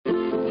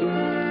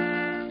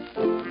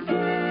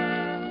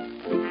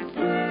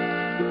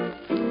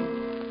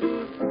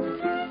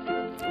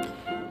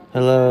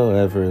Hello,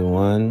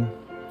 everyone.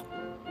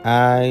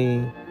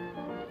 I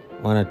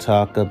want to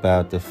talk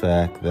about the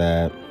fact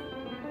that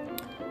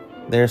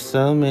there's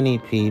so many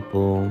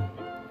people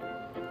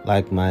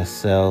like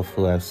myself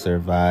who have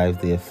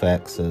survived the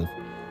effects of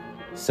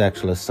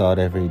sexual assault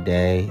every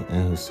day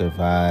and who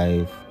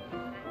survive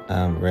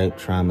rape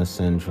trauma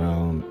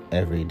syndrome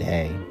every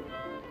day.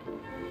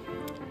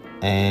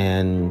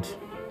 And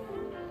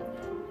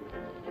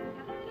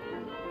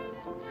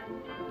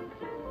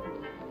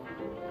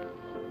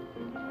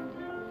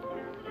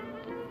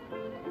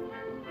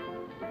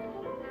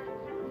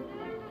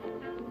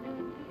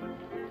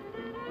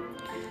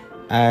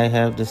I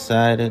have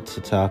decided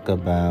to talk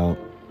about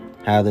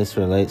how this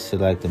relates to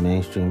like the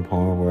mainstream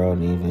porn world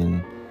and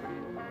even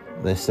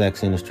the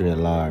sex industry at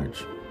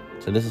large.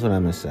 So this is what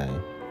I'm going to say.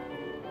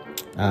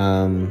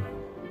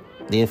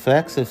 The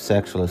effects of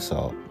sexual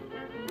assault.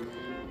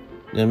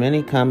 There are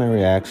many common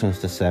reactions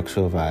to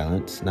sexual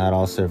violence. Not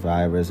all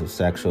survivors of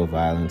sexual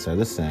violence are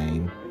the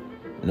same,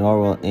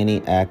 nor will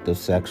any act of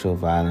sexual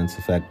violence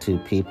affect two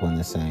people in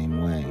the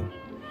same way.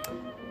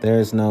 There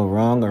is no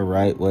wrong or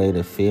right way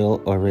to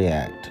feel or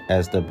react.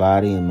 As the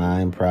body and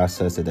mind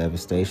process the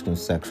devastation of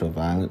sexual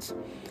violence,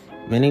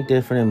 many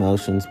different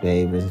emotions,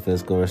 behaviors, and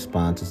physical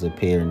responses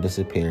appear and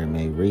disappear and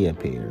may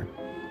reappear.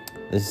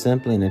 This is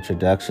simply an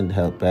introduction to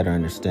help better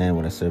understand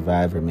what a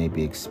survivor may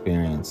be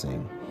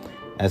experiencing.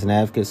 As an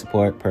advocate,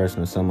 support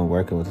person, or someone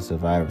working with a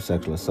survivor of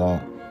sexual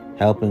assault,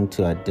 helping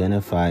to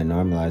identify and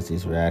normalize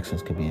these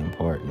reactions can be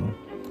important.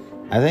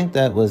 I think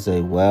that was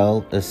a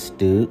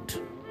astute,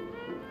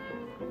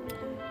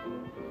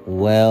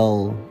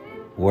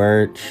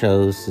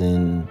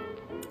 word-chosen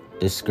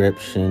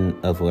description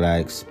of what I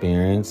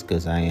experienced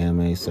because I am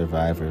a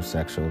survivor of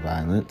sexual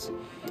violence.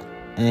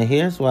 And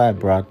here's why I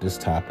brought this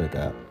topic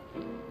up.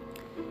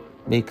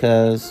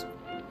 Because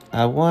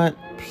I want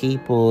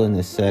people in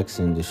the sex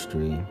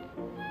industry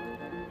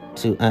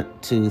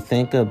to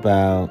think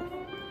about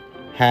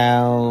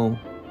how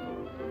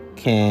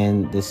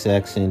can the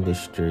sex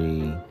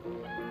industry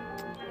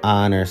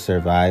honor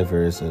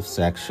survivors of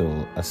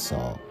sexual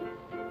assault?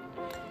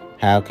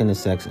 How can the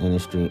sex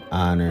industry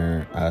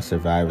honor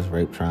survivors of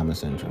rape trauma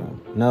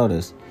syndrome?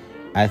 Notice,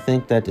 I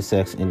think that the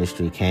sex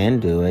industry can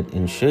do it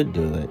and should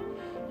do it.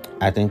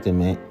 I think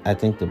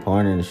the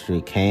porn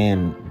industry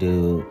can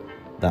do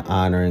the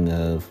honoring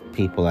of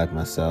people like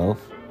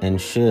myself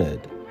and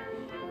should.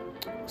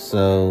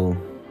 So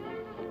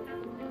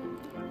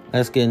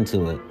let's get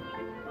into it.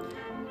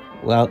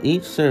 While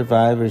each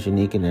survivor is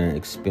unique in their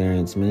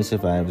experience, many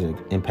survivors are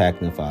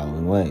impacted in the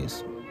following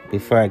ways.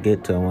 Before I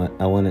get to it,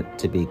 I want it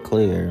to be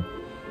clear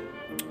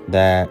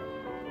that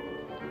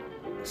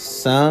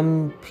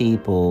some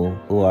people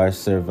who are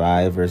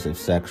survivors of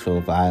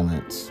sexual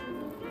violence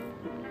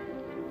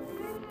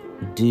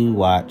do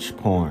watch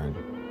porn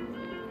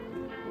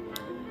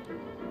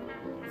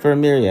for a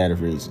myriad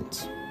of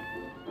reasons.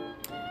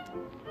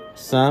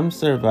 Some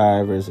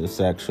survivors of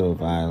sexual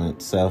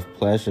violence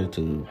self-pleasure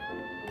to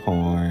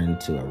porn,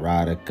 to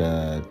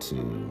erotica,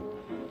 to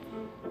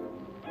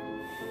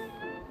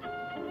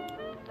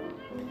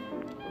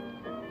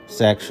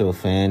sexual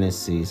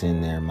fantasies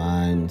in their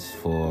minds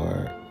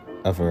for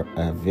a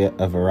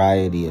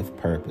variety of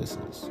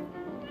purposes.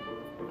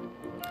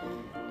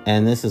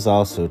 And this is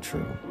also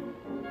true.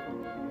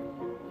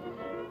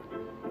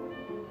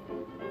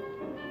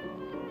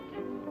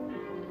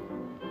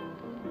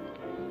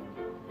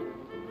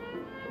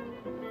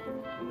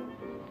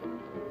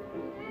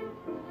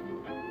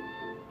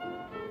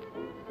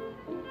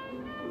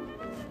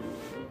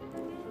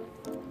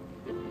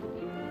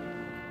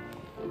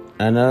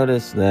 I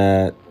noticed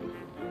that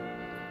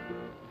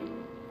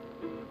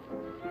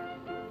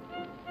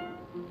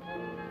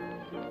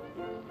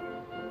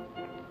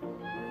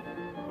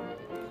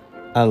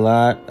a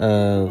lot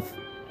of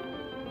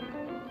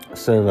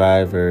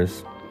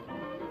survivors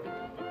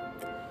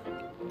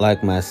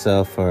like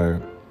myself are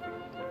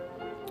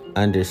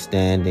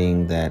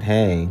understanding that,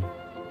 hey,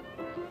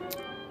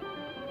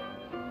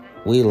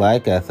 we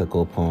like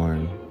ethical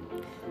porn.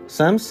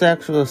 Some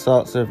sexual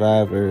assault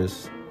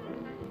survivors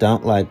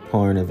don't like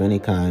porn of any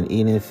kind.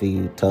 Even if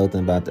you told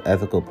them about the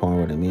ethical porn,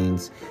 what it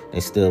means, they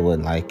still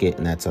wouldn't like it,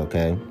 and that's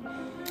okay.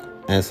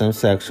 And some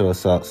sexual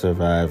assault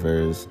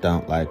survivors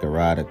don't like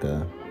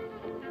erotica.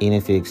 Even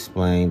if you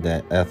explain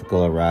that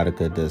ethical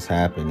erotica does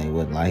happen, they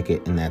wouldn't like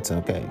it, and that's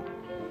okay.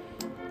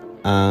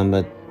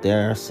 But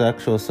there are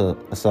sexual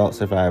assault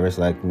survivors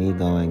like me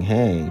going,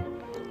 hey,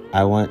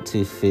 I want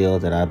to feel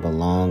that I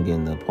belong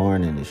in the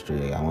porn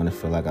industry. I want to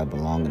feel like I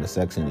belong in the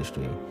sex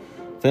industry.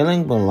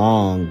 Feeling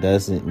belong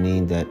doesn't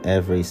mean that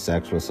every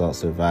sexual assault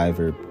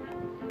survivor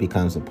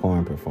becomes a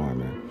porn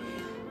performer.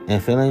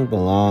 And feeling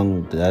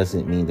belong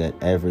doesn't mean that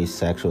every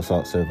sexual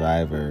assault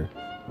survivor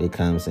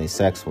becomes a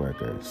sex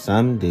worker.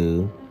 Some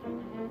do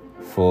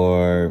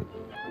for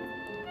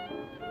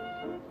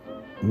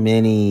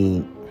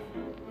many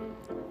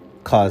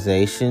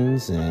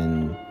causations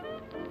and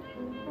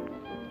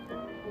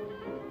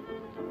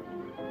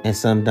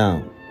some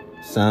don't.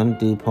 Some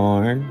do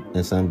porn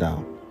and some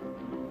don't.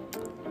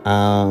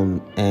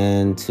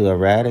 And to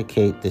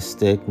eradicate the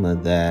stigma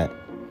that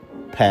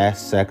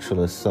past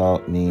sexual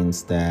assault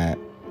means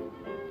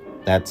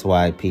that's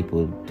why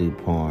people do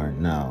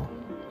porn. No.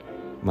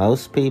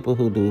 Most people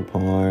who do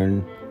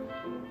porn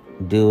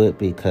do it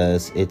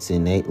because it's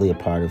innately a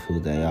part of who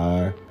they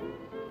are,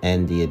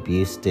 and the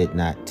abuse did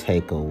not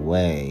take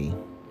away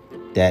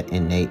that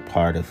innate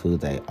part of who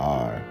they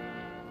are.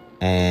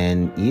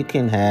 And you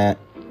can have,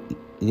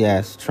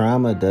 yes,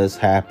 trauma does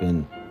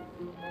happen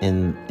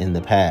in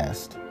the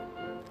past,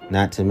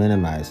 not to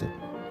minimize it.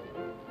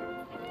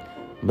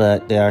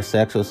 But there are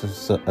sexual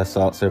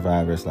assault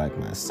survivors like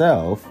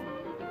myself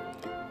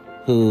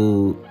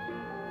who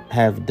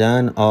have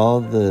done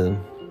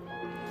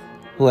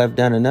who have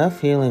done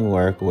enough healing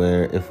work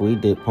where if we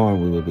did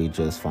porn, we would be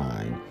just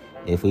fine.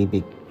 If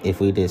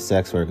we did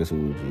sex workers, we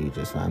would be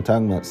just fine. I'm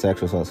talking about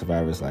sexual assault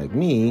survivors like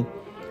me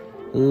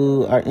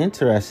who are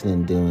interested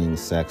in doing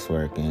sex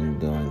work and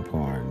doing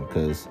porn,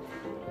 because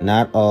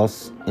not all,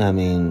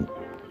 the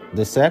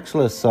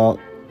sexual assault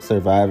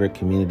survivor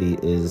community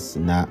is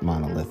not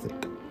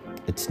monolithic.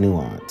 It's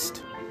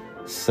nuanced.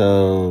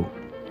 So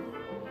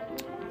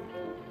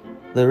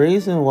the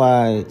reason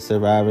why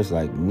survivors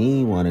like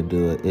me want to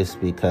do it is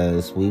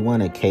because we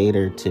want to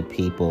cater to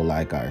people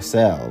like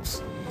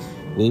ourselves.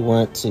 We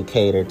want to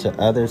cater to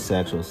other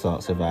sexual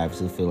assault survivors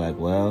who feel like,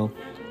 well,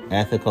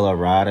 ethical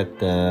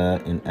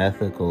erotica and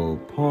ethical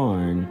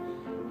porn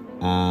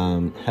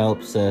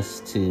helps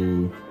us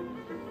to,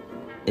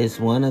 it's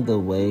one of the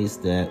ways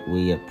that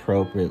we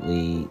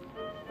appropriately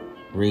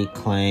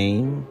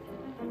reclaim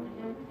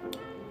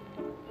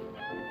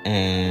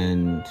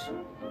and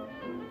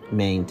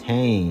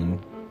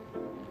maintain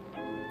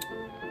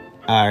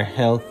our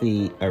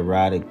healthy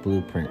erotic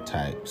blueprint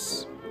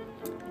types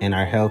and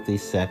our healthy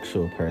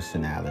sexual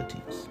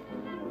personalities.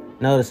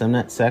 Notice I'm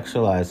not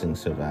sexualizing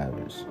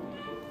survivors.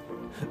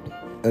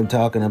 I'm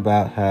talking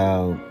about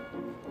how,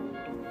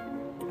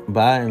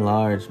 by and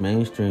large,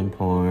 mainstream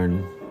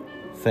porn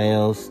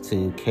fails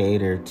to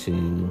cater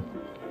to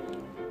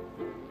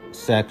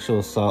sexual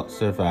assault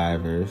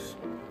survivors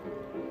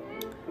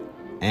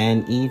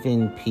and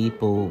even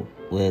people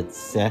with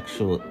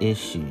sexual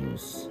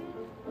issues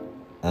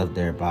of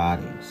their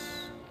bodies.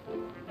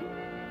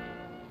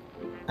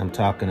 I'm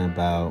talking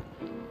about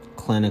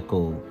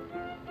clinical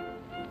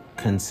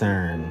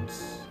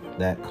concerns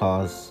that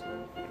cause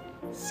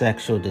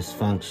sexual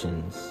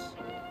dysfunctions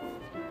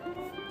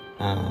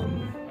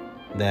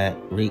that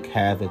wreak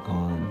havoc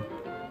on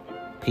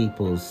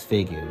people's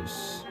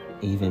figures,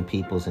 even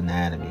people's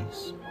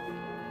anatomies.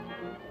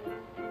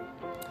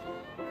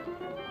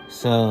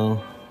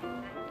 So,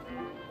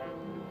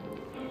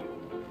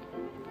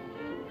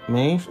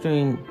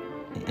 mainstream,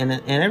 and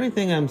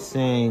everything I'm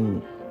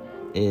saying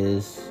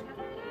is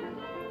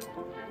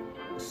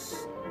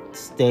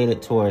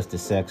stated towards the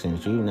sex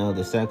industry. You know,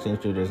 the sex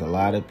industry, there's a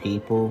lot of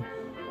people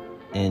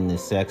in the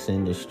sex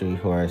industry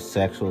who are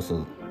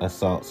sexual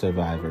assault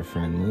survivor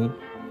friendly.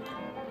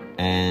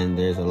 And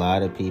there's a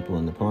lot of people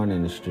in the porn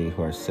industry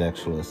who are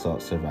sexual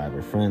assault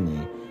survivor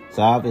friendly.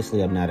 So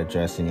obviously I'm not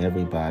addressing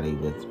everybody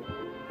with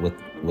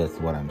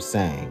what I'm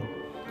saying.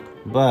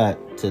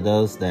 But to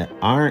those that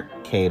aren't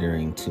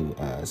catering to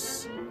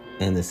us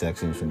in the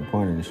sex industry and the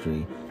porn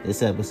industry,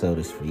 this episode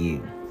is for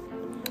you.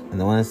 And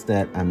the ones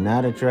that I'm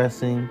not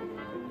addressing,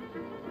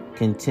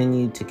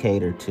 continue to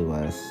cater to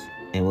us,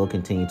 and we'll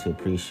continue to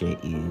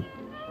appreciate you.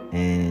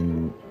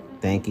 And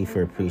thank you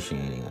for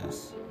appreciating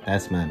us.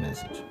 That's my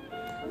message.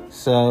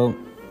 So,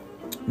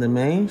 the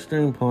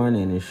mainstream porn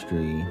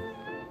industry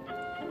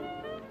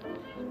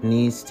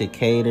needs to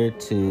cater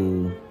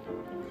to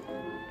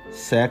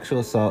sexual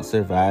assault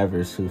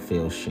survivors who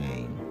feel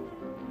shame.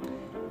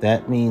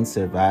 That means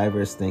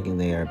survivors thinking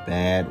they are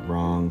bad,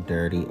 wrong,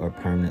 dirty, or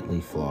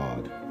permanently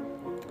flawed.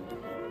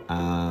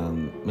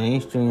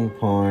 Mainstream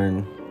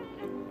porn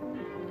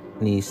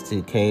needs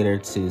to cater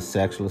to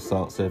sexual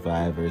assault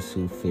survivors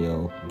who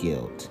feel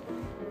guilt.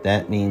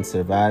 That means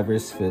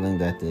survivors feeling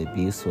that the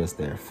abuse was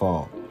their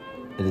fault.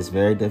 It is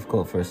very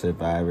difficult for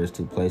survivors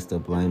to place the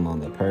blame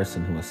on the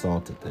person who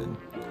assaulted them.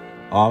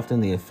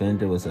 Often the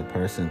offender was a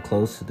person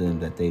close to them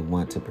that they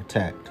want to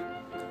protect.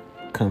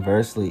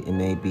 Conversely, it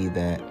may be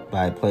that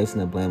by placing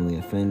the blame on the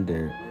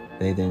offender,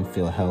 they then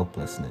feel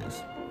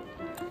helplessness.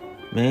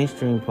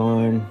 Mainstream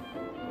porn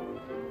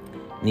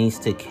needs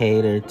to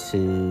cater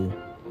to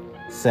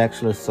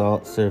sexual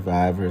assault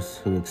survivors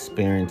who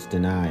experience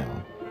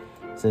denial.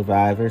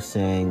 Survivors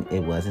saying,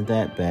 it wasn't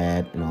that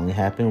bad, it only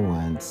happened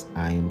once,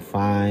 I am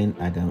fine,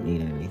 I don't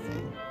need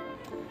anything.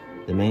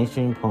 The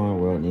mainstream porn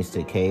world needs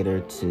to cater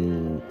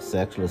to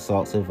sexual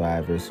assault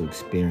survivors who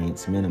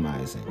experience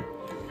minimizing,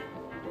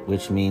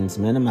 which means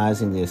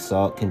minimizing the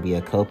assault can be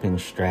a coping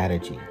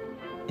strategy.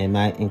 It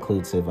might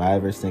include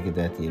survivors thinking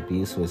that the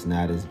abuse was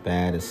not as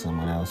bad as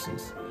someone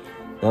else's.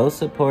 Those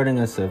supporting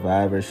a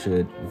survivor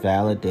should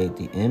validate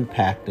the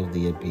impact of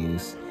the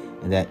abuse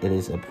and that it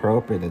is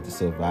appropriate that the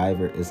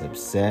survivor is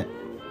upset,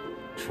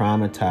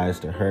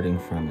 traumatized, or hurting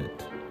from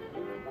it.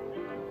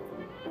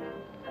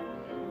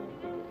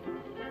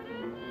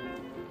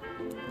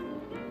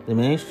 The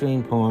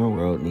mainstream porn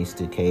world needs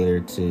to cater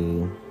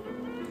to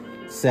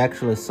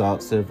sexual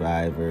assault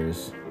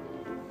survivors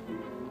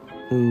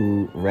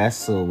who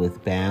wrestle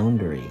with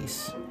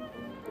boundaries.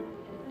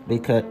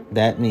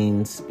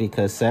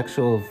 Because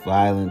sexual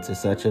violence is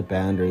such a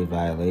boundary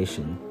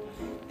violation,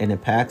 it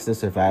impacts the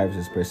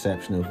survivor's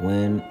perception of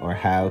when or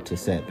how to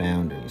set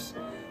boundaries.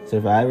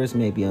 Survivors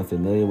may be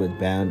unfamiliar with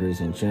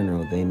boundaries in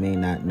general. They may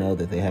not know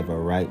that they have a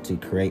right to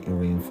create and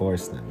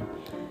reinforce them.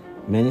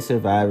 Many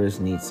survivors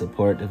need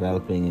support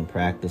developing and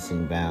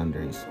practicing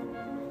boundaries.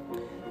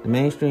 The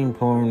mainstream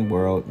porn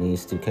world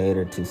needs to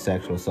cater to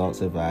sexual assault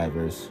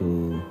survivors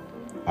who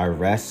are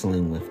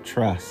wrestling with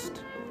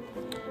trust.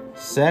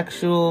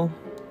 Sexual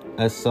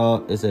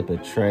assault is a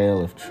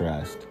betrayal of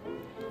trust.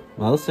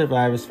 Most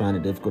survivors find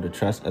it difficult to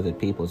trust other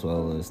people as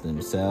well as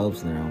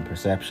themselves and their own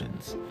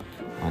perceptions.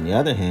 On the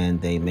other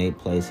hand, they may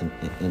place an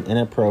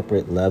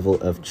inappropriate level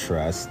of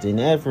trust in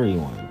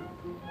everyone.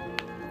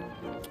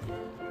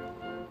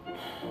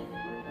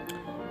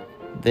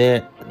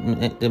 The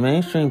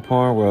mainstream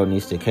porn world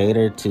needs to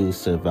cater to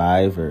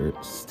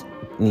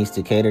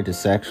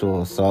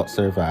sexual assault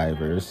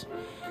survivors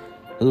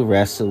who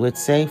wrestle with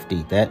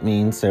safety. That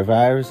means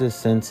survivors'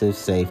 sense of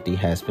safety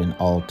has been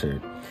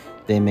altered.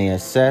 They may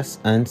assess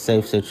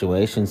unsafe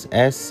situations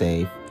as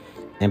safe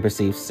and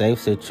perceive safe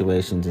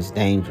situations as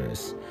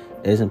dangerous.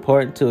 It is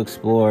important to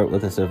explore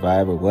with a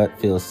survivor what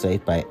feels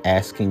safe by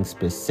asking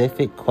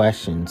specific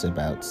questions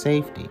about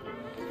safety.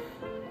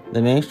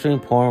 The mainstream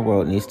porn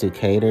world needs to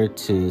cater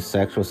to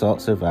sexual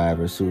assault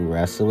survivors who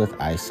wrestle with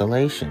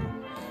isolation.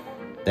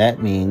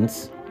 That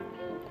means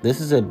this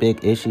is a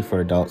big issue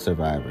for adult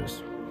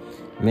survivors.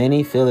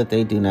 Many feel that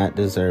they do not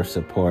deserve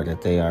support,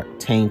 that they are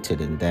tainted,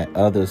 and that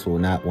others will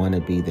not want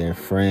to be their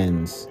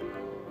friends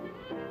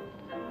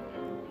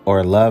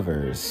or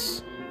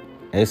lovers.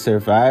 A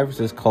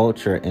survivor's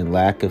culture and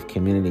lack of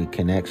community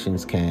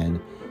connections can,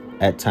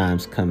 at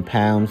times,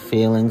 compound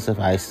feelings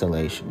of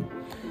isolation.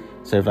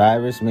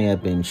 Survivors may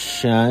have been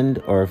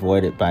shunned or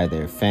avoided by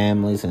their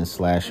families and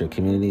slasher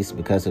communities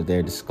because of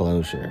their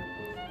disclosure.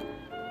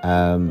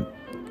 The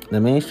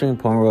mainstream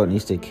porn world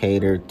needs to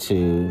cater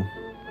to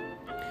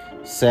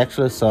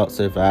sexual assault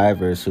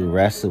survivors who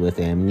wrestle with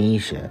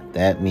amnesia.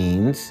 That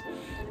means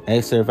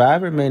a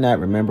survivor may not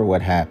remember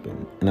what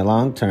happened. In the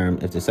long term,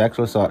 if the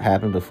sexual assault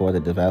happened before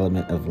the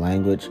development of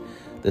language,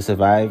 the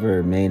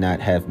survivor may not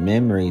have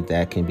memory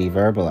that can be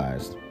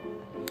verbalized.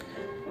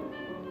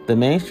 The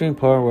mainstream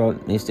porn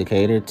world needs to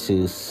cater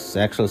to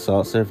sexual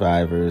assault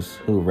survivors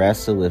who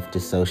wrestle with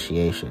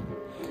dissociation.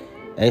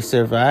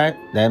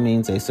 That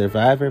means a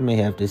survivor may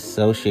have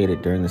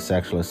dissociated during the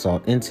sexual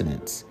assault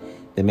incidents.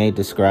 They may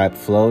describe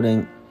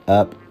floating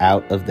up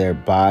out of their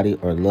body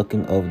or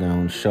looking over their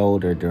own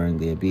shoulder during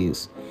the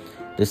abuse.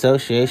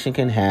 Dissociation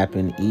can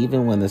happen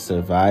even when the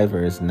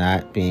survivor is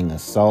not being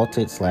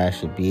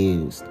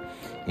assaulted/abused.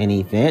 An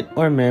event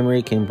or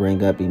memory can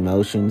bring up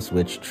emotions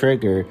which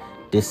trigger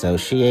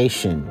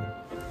dissociation.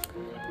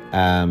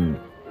 The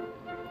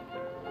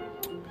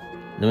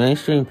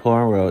mainstream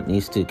porn world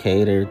needs to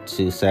cater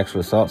to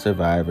sexual assault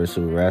survivors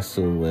who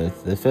wrestle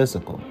with the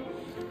physical.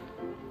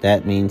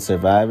 That means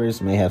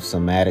survivors may have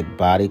somatic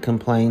body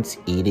complaints,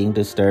 eating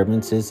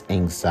disturbances,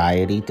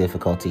 anxiety,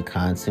 difficulty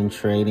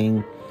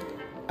concentrating,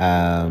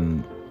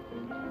 the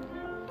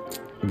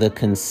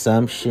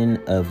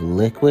consumption of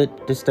liquid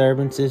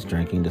disturbances,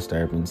 drinking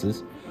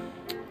disturbances,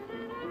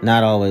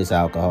 not always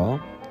alcohol,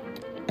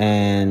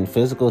 and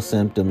physical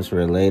symptoms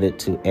related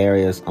to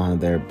areas on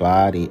their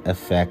body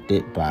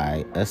affected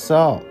by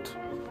assault.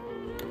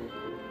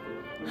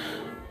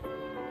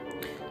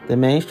 The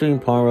mainstream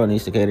porn world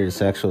needs to cater to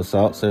sexual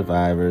assault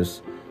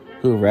survivors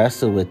who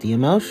wrestle with the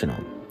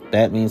emotional.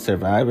 That means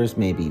survivors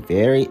may be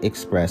very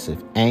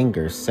expressive: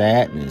 anger,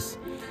 sadness,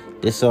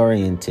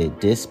 disoriented,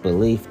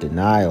 disbelief,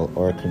 denial,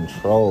 or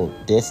controlled,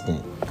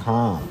 distant,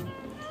 calm.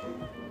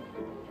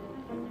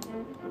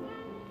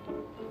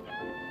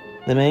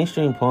 The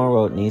mainstream porn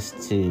world needs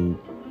to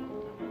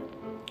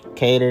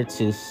cater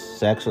to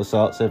sexual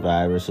assault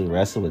survivors who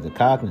wrestle with the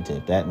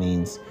cognitive. That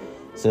means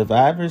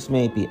survivors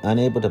may be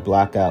unable to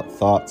block out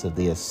thoughts of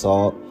the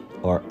assault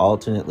or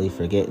alternately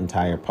forget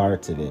entire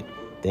parts of it.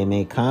 They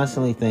may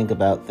constantly think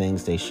about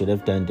things they should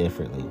have done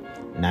differently.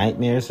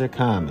 Nightmares are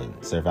common.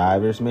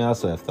 Survivors may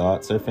also have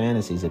thoughts or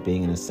fantasies of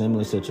being in a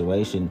similar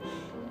situation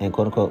and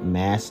quote-unquote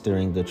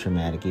mastering the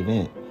traumatic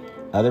event.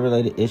 Other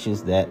related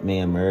issues that may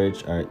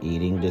emerge are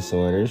eating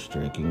disorders,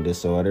 drinking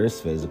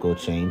disorders, physical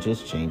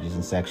changes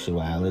in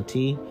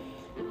sexuality,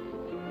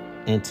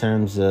 in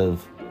terms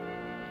of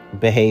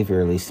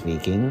behaviorally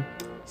speaking,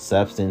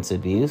 substance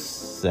abuse,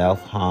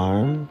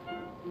 self-harm,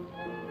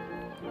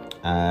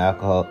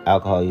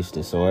 alcohol use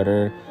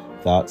disorder,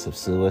 thoughts of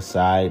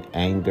suicide,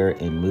 anger,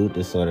 and mood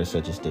disorders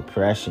such as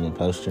depression and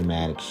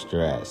post-traumatic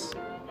stress.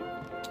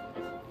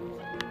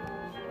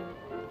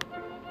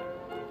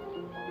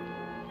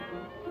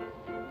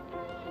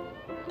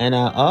 And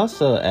I'll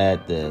also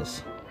add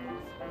this.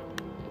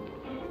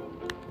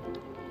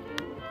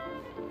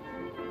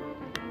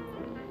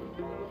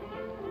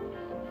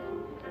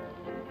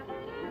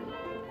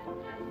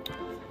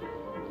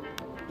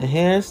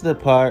 Here's the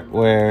part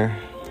where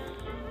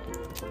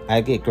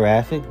I get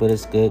graphic, but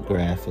it's good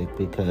graphic,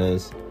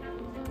 because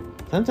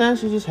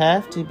sometimes you just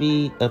have to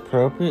be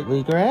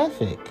appropriately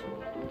graphic.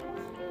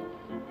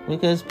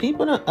 Because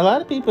a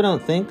lot of people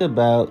don't think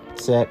about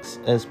sex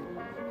as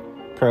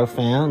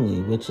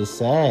profoundly, which is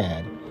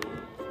sad.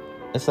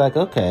 It's like,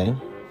 okay,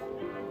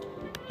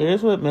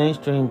 here's what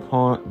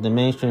the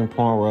mainstream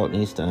porn world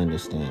needs to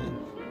understand.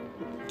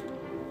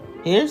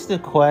 Here's the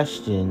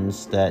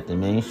questions that the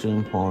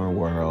mainstream porn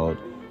world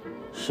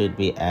should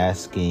be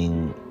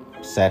asking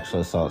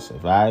sexual assault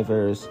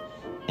survivors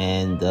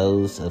and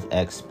those of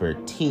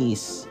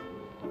expertise,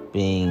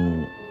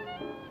 being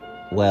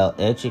well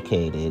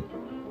educated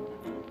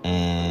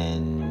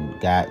and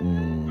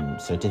gotten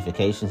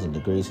certifications and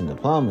degrees and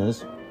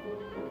diplomas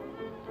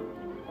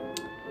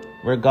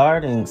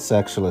regarding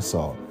sexual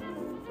assault.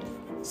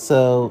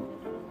 So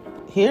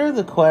here are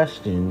the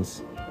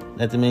questions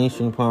that the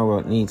mainstream porn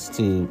world needs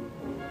to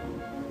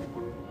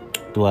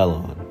dwell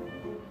on.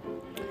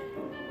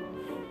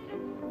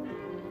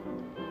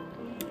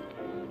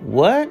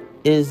 What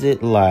is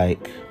it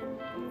like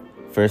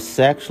for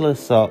sexual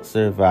assault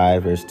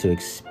survivors to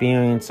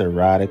experience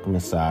erotic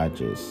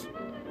massages?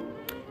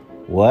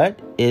 What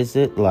is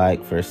it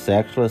like for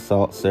sexual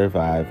assault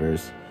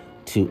survivors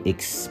to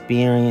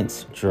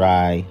experience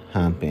dry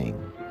humping?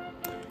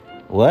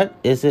 What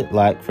is it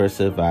like for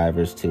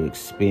survivors to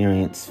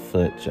experience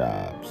foot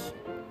jobs?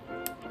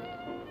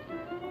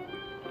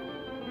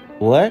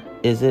 What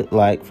is it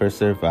like for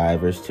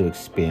survivors to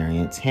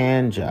experience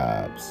hand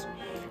jobs?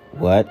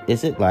 What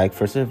is it like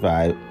for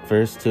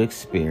survivors to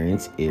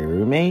experience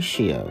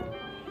erumatio?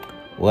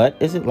 What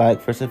is it like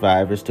for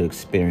survivors to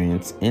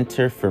experience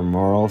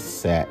interfemoral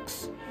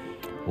sex?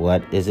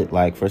 What is it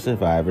like for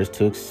survivors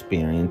to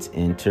experience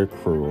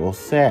intercrural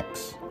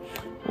sex?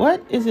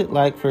 What is it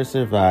like for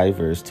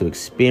survivors to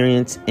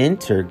experience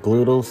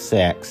intergluteal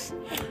sex?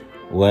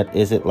 What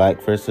is it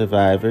like for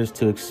survivors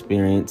to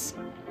experience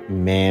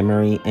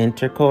mammary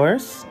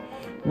intercourse?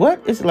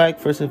 What is it like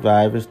for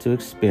survivors to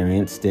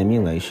experience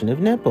stimulation of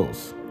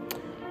nipples?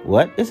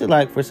 What is it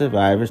like for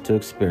survivors to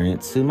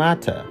experience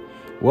sumata?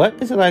 What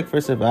is it like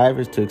for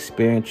survivors to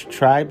experience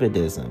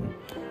tribadism?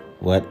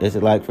 What is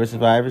it like for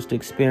survivors to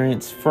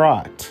experience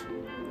fraught?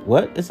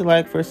 What is it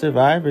like for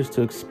survivors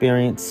to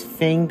experience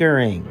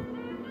fingering?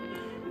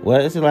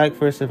 What is it like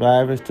for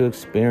survivors to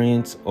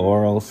experience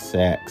oral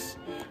sex?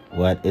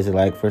 What is it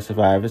like for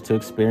survivors to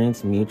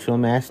experience mutual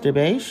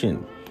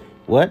masturbation?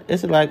 What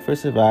is it like for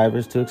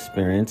survivors to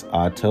experience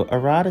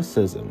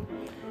autoeroticism?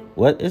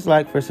 What is it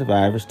like for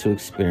survivors to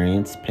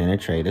experience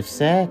penetrative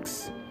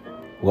sex?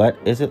 What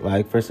is it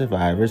like for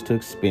survivors to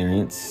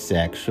experience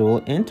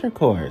sexual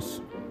intercourse?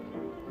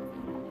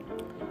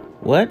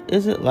 What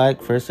is it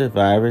like for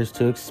survivors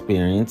to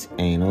experience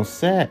anal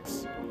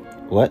sex?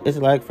 What is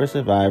it like for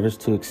survivors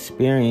to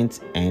experience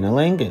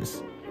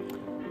analingus?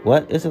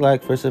 What is it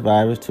like for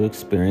survivors to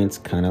experience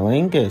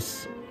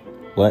cunnilingus?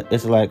 What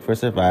is it like for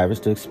survivors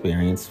to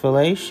experience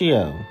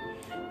fellatio?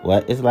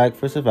 What is it like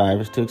for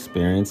survivors to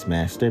experience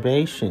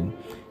masturbation?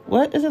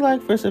 What is it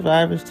like for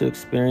survivors to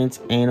experience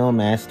anal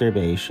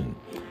masturbation?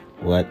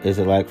 What is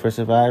it like for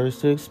survivors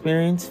to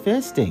experience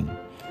fisting?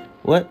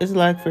 What is it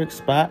like for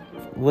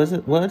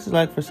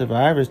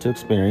survivors to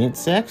experience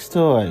sex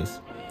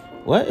toys?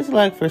 What is it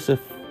like for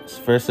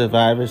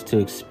survivors to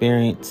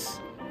experience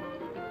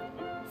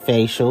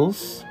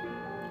facials?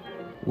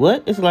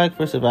 What is it like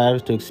for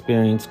survivors to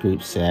experience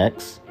group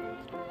sex?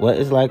 What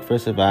is it like for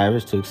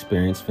survivors to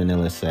experience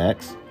vanilla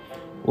sex?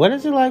 What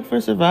is it like for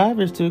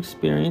survivors to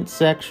experience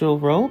sexual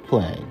role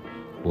play?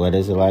 What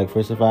is it like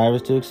for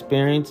survivors to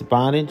experience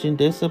bondage and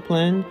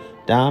discipline,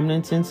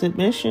 dominance and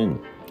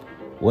submission?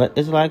 What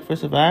is it like for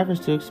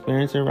survivors to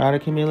experience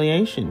erotic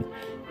humiliation?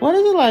 What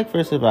is it like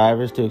for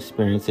survivors to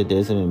experience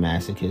sadism and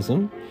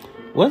masochism?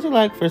 What is it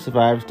like for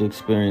survivors to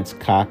experience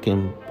cock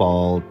and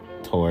ball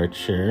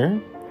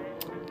torture?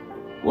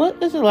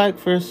 What is it like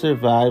for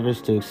survivors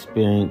to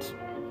experience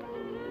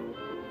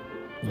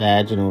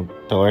vaginal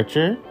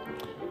torture?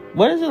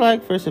 What is it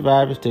like for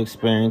survivors to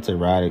experience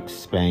erotic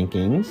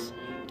spankings?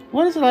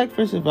 What is it like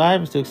for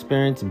survivors to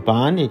experience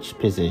bondage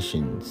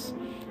positions?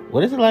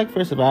 What is it like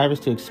for survivors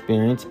to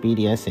experience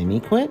BDSM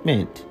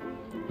equipment?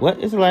 What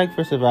is it like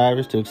for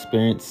survivors to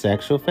experience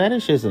sexual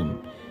fetishism?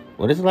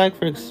 What is it like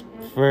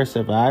for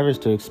survivors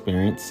to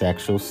experience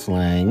sexual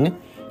slang?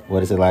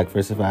 What is it like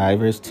for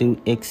survivors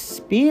to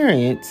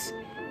experience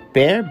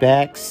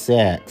bareback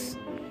sex?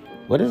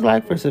 What is it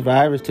like for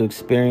survivors to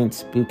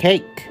experience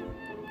bouquet?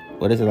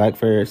 What is it like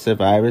for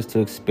survivors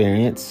to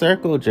experience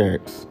circle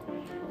jerks?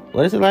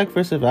 What is it like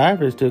for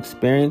survivors to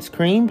experience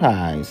cream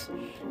pies?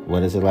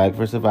 What is it like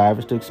for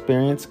survivors to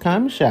experience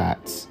cum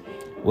shots?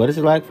 What is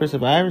it like for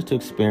survivors to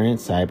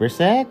experience cyber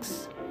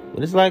sex?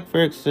 What is it like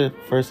for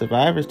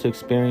survivors to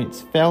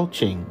experience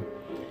felching?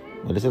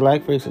 What is it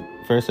like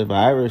for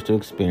survivors to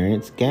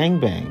experience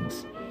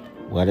gangbangs?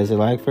 What is it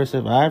like for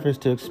survivors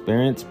to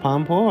experience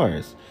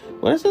pompours?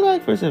 What is it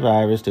like for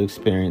survivors to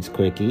experience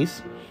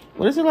quickies?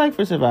 What is it like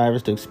for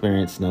survivors to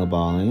experience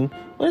snowballing?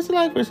 What is it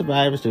like for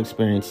survivors to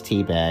experience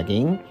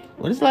teabagging?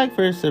 What is it like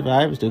for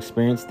survivors to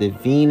experience the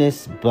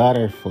Venus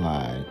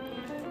butterfly?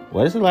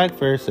 What is it like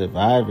for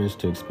survivors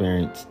to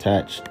experience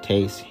touch,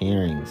 taste,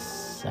 hearing,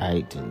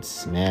 sight, and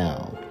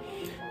smell?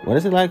 What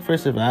is it like for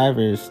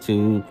survivors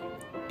to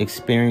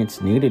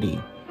experience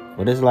nudity?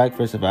 What is it like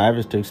for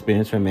survivors to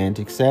experience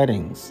romantic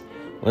settings?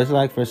 What is it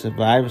like for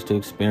survivors to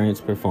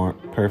experience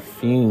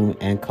perfume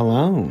and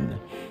cologne?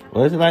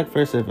 What is it like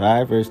for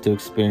survivors to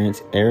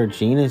experience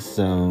erogenous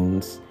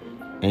zones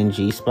and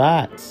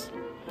G-spots?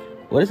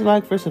 What is it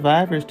like for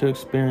survivors to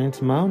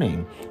experience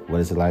moaning?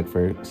 What is it like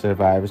for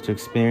survivors to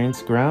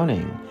experience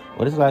groaning?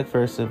 What is it like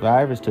for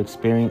survivors to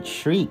experience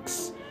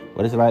shrieks?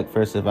 What is it like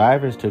for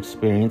survivors to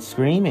experience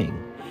screaming?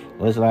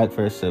 What is it like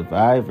for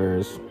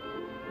survivors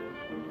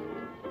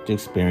to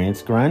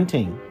experience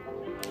grunting?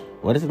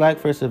 What is it like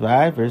for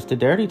survivors to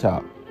dirty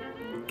talk?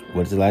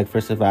 What is it like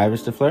for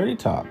survivors to flirty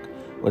talk?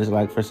 What is it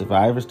like for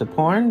survivors to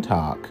porn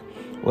talk?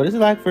 What is it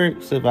like for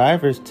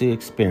survivors to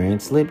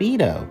experience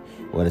libido?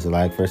 What is it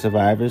like for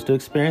survivors to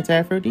experience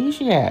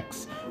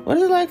aphrodisiacs? What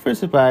is it like for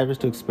survivors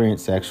to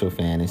experience sexual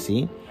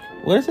fantasy?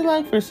 What is it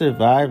like for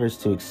survivors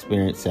to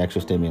experience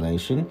sexual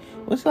stimulation?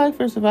 What's it like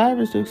for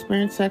survivors to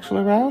experience sexual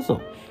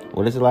arousal?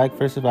 What is it like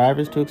for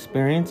survivors to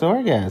experience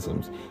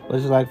orgasms? What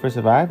is it like for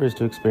survivors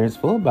to experience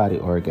full-body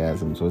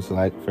orgasms? What's it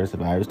like for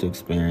survivors to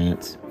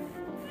experience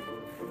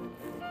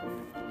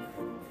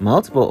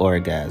multiple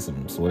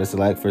orgasms? What is it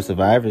like for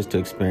survivors to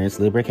experience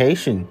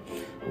lubrication?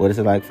 What is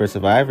it like for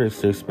survivors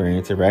to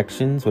experience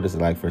erections? What is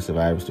it like for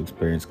survivors to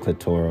experience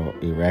clitoral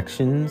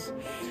erections?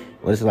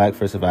 What is it like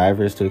for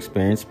survivors to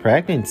experience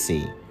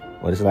pregnancy?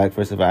 What is it like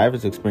for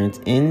survivors to experience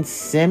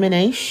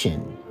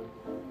insemination?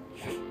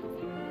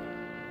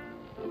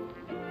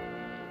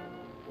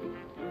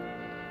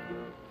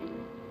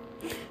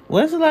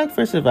 What is it like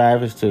for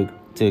survivors to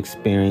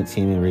experience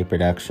human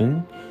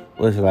reproduction?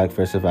 What is it like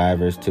for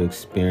survivors to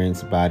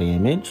experience body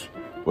image?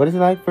 What is it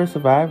like for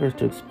survivors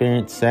to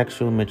experience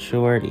sexual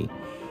maturity?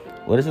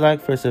 What is it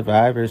like for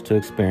survivors to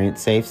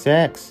experience safe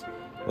sex?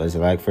 What is it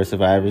like for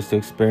survivors to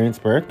experience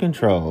birth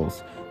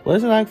controls? What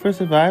is it like for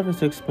survivors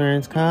to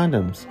experience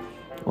condoms?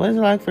 What is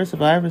it like for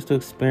survivors to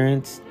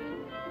experience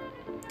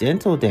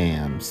dental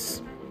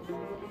dams?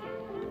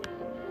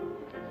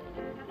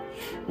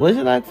 What is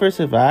it like for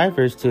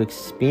survivors to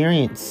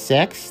experience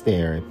sex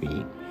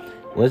therapy?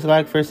 What is it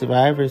like for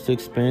survivors to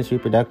experience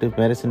reproductive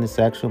medicine and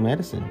sexual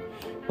medicine?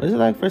 What is it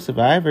like for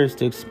survivors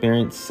to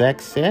experience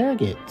sex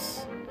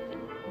surrogates?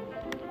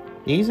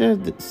 These are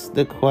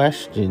the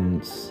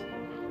questions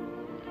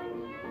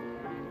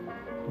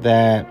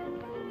that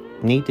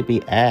need to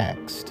be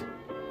asked.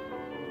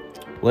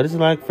 What is it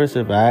like for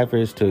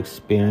survivors to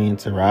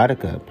experience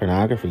erotica,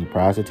 pornography,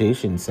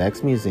 prostitution,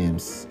 sex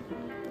museums,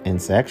 and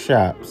sex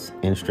shops,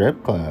 and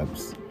strip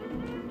clubs,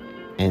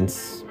 and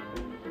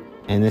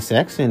the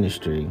sex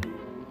industry?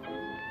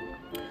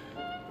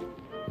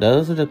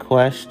 Those are the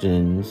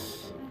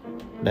questions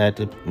that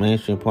the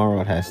mainstream porn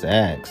world has to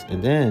ask.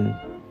 And then,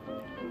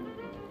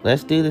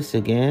 let's do this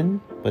again,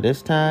 but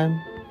this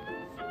time,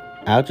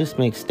 I'll just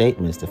make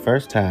statements. The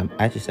first time,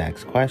 I just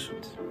ask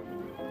questions.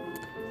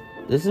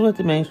 This is what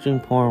the mainstream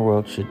porn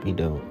world should be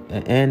doing.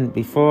 And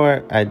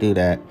before I do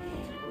that,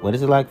 what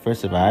is it like for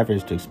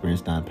survivors to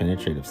experience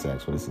non-penetrative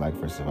sex? What is it like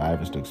for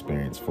survivors to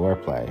experience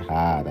foreplay?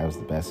 That was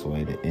the best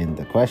way to end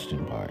the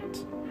question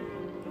part.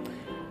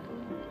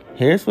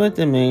 Here's what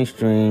the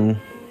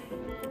mainstream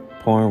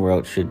porn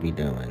world should be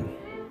doing.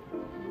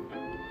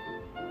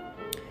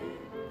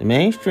 The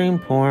mainstream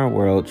porn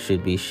world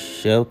should be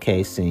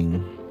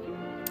showcasing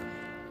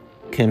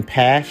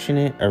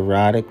compassionate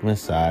erotic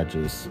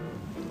massages,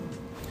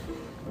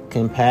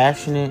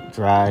 compassionate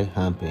dry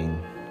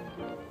humping,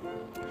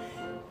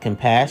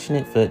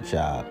 compassionate foot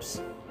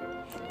jobs,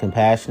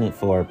 compassionate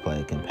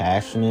foreplay,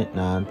 compassionate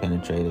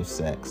non-penetrative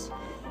sex,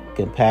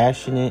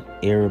 compassionate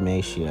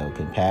eromatio,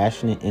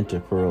 compassionate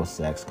interpleural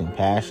sex,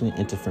 compassionate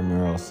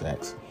interfemoral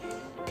sex,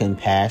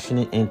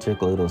 compassionate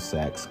intergluteal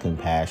sex,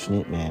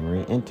 compassionate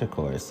mammary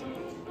intercourse,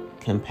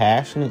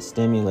 compassionate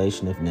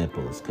stimulation of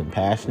nipples,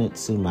 compassionate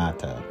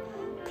sumata,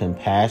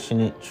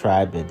 compassionate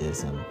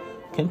tribadism,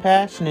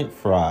 compassionate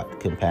fraught,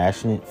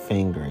 compassionate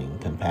fingering,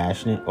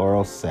 compassionate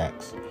oral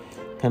sex,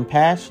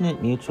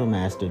 compassionate mutual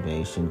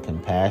masturbation,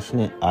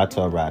 compassionate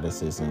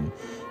autoeroticism,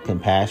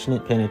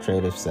 compassionate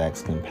penetrative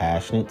sex,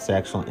 compassionate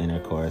sexual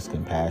intercourse,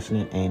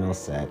 compassionate anal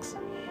sex,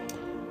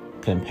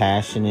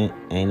 compassionate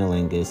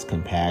analingus,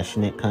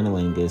 compassionate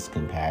cunnilingus,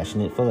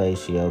 compassionate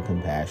fellatio,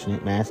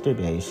 compassionate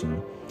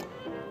masturbation,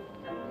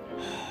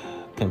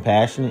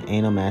 compassionate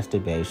anal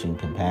masturbation,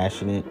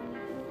 compassionate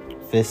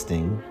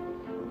fisting,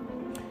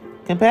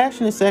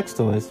 compassionate sex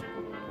toys,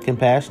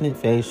 compassionate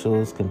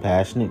facials,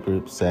 compassionate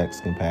group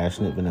sex,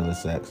 compassionate vanilla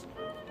sex,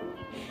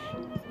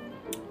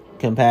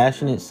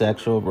 compassionate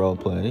sexual role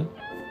play,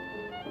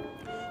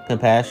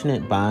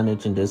 compassionate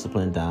bondage and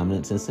discipline,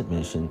 dominance and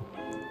submission,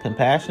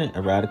 compassionate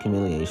erotic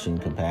humiliation,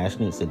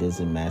 compassionate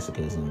sadism,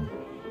 masochism,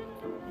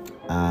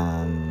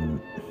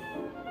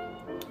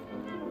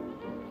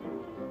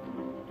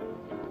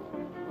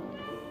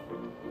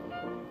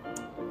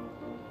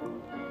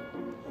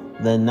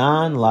 The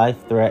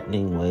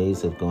non-life-threatening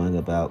ways of going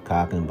about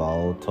cock and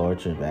ball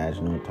torture,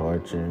 vaginal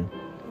torture,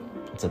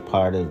 it's a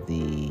part of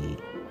the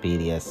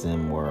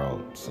BDSM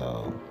world,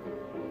 so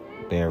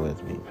bear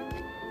with me.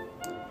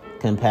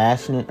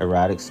 Compassionate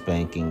erotic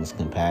spankings,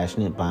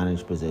 compassionate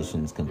bondage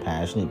positions,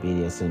 compassionate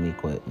BDSM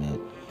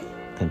equipment,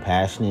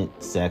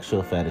 compassionate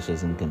sexual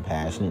fetishism,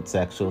 compassionate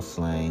sexual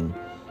slang,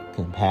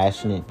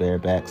 compassionate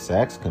bareback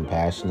sex,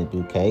 compassionate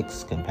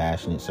bouquets,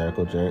 compassionate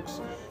circle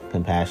jerks,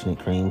 compassionate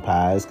cream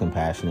pies,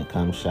 compassionate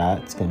cum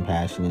shots,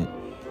 compassionate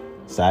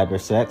cyber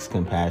sex,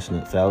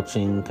 compassionate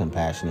felching,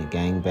 compassionate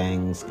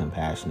gangbangs,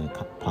 compassionate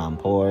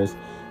pompours,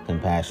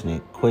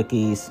 compassionate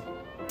quickies,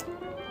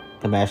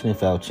 compassionate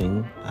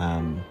felching,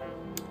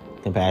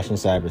 compassionate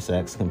cyber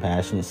sex,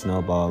 compassionate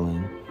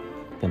snowballing,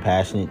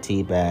 compassionate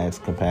tea bags,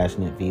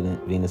 compassionate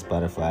Venus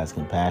butterflies,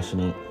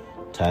 compassionate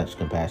touch,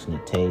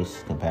 compassionate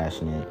taste,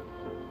 compassionate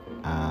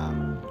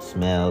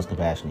smells,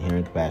 compassionate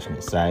hearing,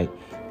 compassionate sight,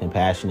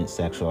 compassionate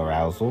sexual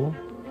arousal,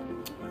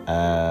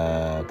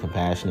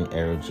 compassionate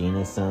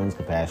erogenous zones,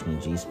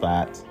 compassionate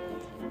G-spots,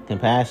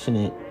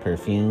 compassionate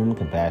perfume,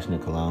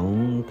 compassionate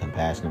cologne,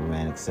 compassionate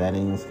romantic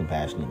settings,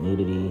 compassionate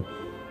nudity,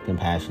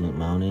 compassionate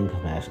moaning,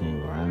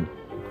 compassionate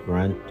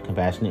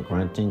compassionate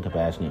grunting,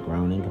 compassionate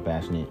groaning,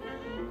 compassionate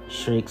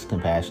shrieks,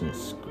 compassionate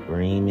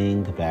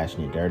screaming,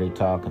 compassionate dirty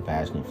talk,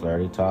 compassionate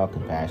flirty talk,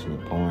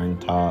 compassionate porn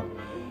talk,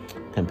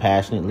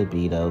 compassionate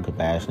libido,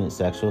 compassionate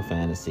sexual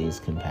fantasies,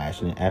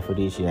 compassionate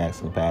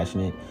aphrodisiacs,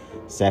 compassionate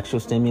sexual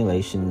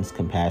stimulations,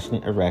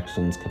 compassionate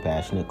erections,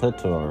 compassionate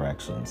clitoral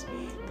erections,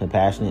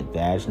 compassionate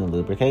vaginal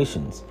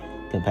lubrications,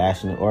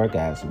 compassionate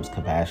orgasms,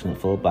 compassionate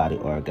full body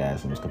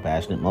orgasms,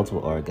 compassionate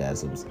multiple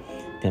orgasms,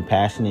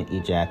 compassionate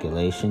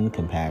ejaculation,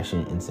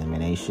 compassionate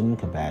insemination,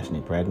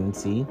 compassionate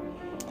pregnancy,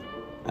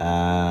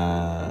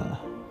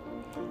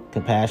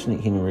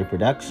 compassionate human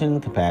reproduction,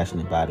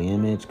 compassionate body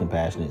image,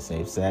 compassionate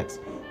safe sex,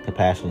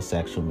 compassionate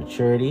sexual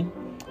maturity,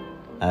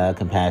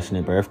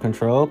 compassionate birth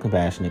control,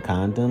 compassionate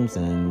condoms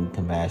and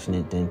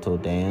compassionate dental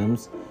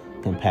dams,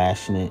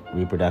 compassionate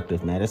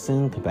reproductive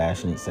medicine,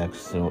 compassionate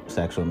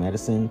sexual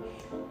medicine,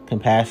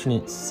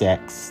 compassionate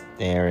sex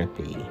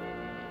therapy,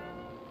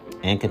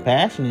 and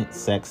compassionate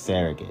sex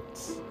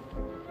surrogates.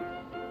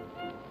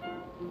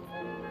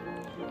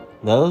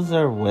 Those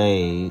are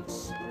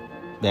ways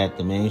that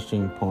the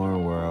mainstream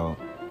porn world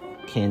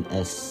can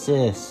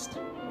assist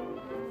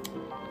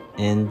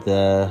in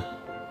the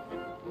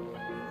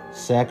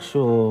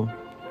sexual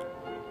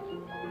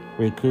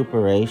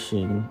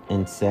recuperation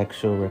and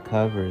sexual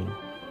recovery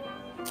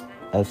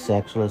of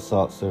sexual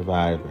assault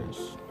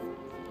survivors.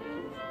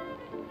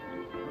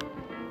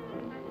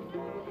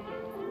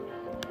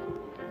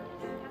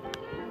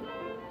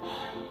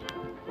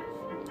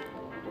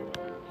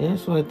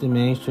 Here's what the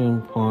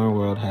mainstream porn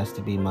world has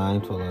to be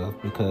mindful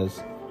of,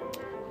 because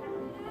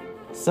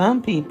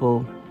some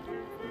people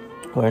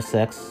who are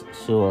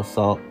sexual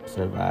assault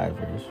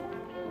survivors,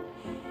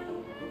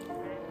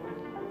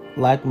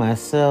 like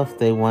myself,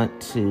 they want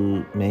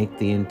to make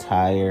the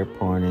entire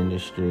porn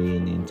industry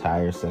and the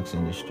entire sex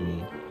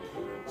industry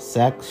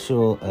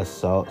sexual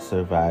assault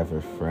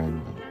survivor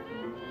friendly.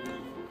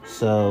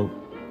 So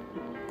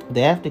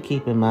they have to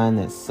keep in mind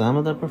that some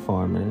of the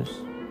performers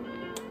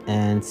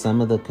and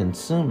some of the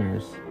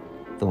consumers,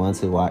 the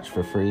ones who watch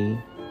for free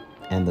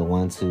and the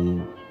ones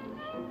who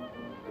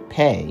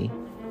pay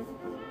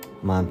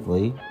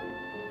monthly,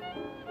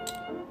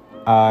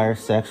 are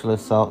sexual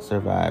assault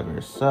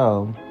survivors.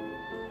 So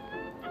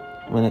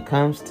when it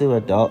comes to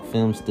adult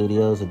film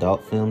studios,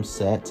 adult film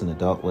sets, and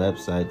adult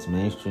websites,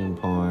 mainstream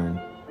porn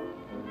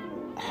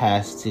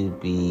has to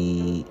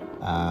be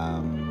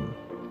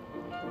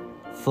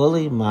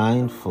fully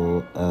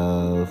mindful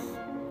of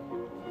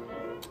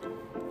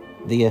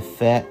the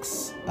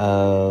effects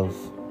of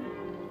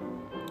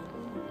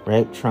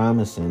rape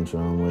trauma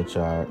syndrome, which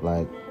are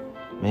like,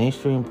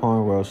 mainstream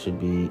porn world should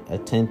be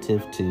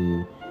attentive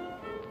to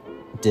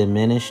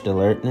diminished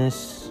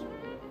alertness,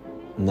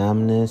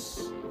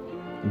 numbness,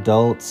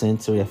 dulled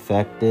sensory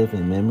affective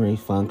and memory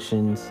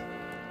functions,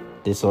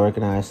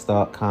 disorganized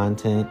thought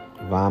content,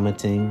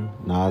 vomiting,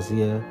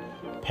 nausea,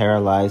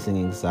 paralyzing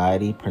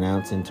anxiety,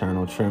 pronounced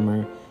internal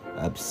tremor,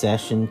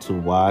 obsession to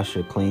wash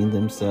or clean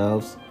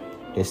themselves,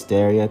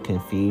 hysteria,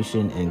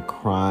 confusion and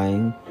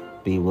crying,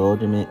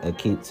 bewilderment,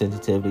 acute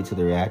sensitivity to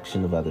the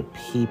reaction of other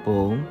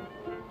people,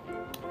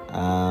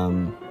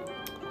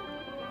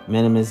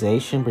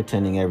 minimization,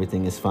 pretending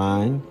everything is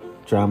fine,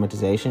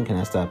 dramatization, can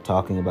I stop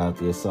talking about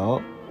the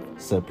assault,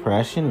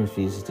 suppression,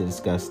 refuses to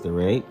discuss the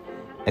rape,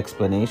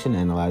 explanation,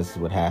 analyzes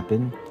what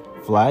happened,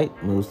 flight,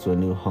 moves to a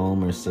new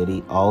home or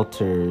city,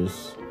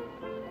 alters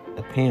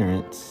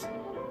appearance,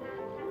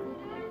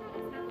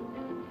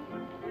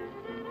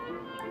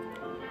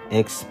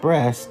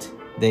 expressed,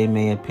 they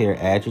may appear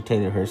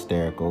agitated or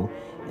hysterical,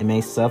 and may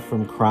suffer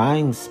from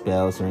crying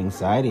spells or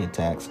anxiety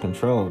attacks.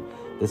 Controlled,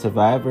 the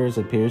survivors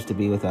appears to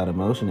be without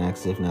emotion,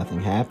 acts as if nothing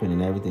happened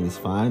and everything is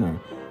fine, or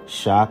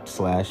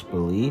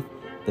shocked/belief.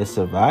 The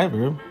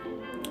survivor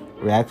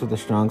reacts with a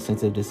strong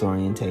sense of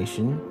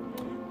disorientation.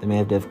 They may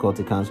have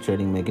difficulty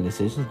concentrating, making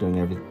decisions, doing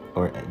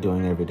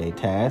everyday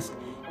tasks.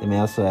 They may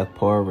also have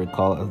poor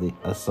recall of the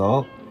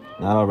assault.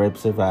 Not all rape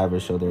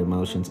survivors show their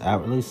emotions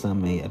outwardly.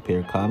 Some may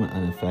appear calm and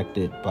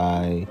unaffected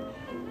by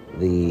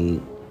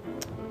the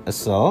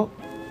assault.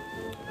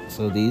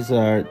 So these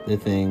are the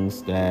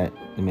things that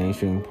the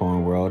mainstream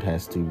porn world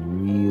has to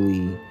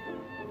really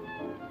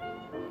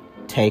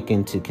take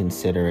into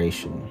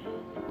consideration.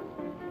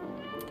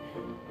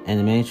 And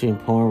the mainstream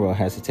porn world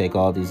has to take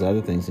all these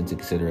other things into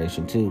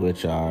consideration too,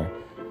 which are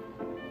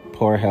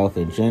poor health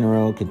in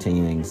general,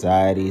 continuing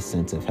anxiety,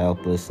 sense of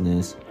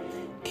helplessness,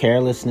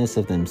 carelessness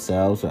of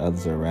themselves or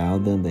others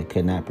around them. They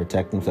could not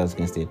protect themselves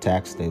against the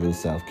attacks. They lose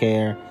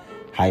self-care,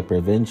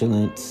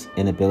 hypervigilance,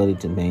 inability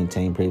to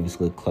maintain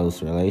previously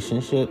close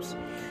relationships,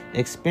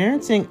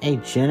 experiencing a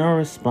general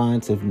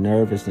response of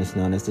nervousness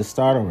known as the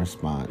startle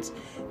response,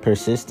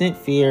 persistent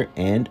fear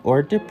and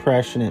or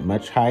depression at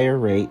much higher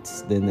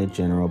rates than the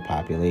general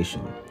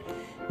population,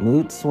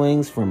 mood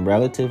swings from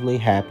relatively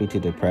happy to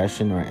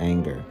depression or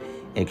anger,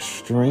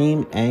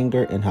 extreme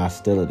anger and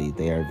hostility.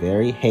 They are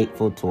very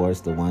hateful towards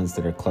the ones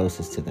that are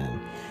closest to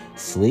them.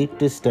 Sleep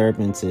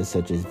disturbances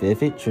such as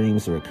vivid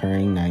dreams or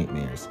recurring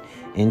nightmares.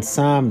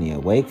 Insomnia,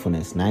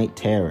 wakefulness, night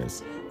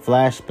terrors,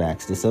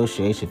 flashbacks,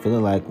 dissociation,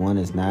 feeling like one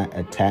is not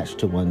attached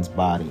to one's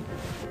body.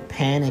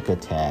 Panic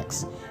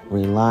attacks,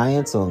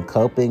 reliance on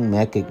coping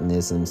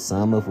mechanisms,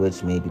 some of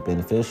which may be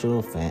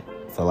beneficial,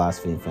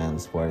 philosophy and family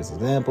support as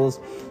examples,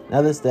 and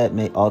others that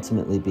may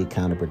ultimately be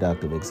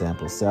counterproductive.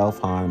 Example,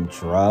 self-harm,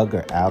 drug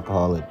or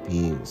alcohol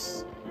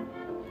abuse.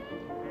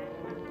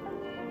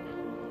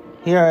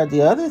 Here are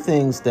the other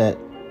things that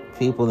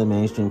people in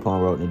mainstream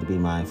porn world need to be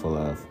mindful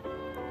of.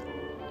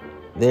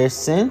 Their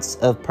sense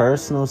of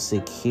personal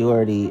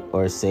security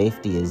or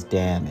safety is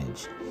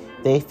damaged.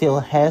 They feel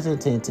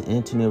hesitant to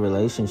enter new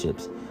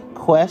relationships,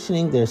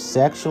 questioning their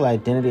sexual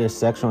identity or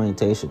sexual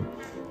orientation.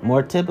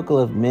 More typical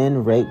of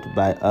men raped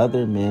by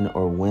other men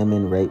or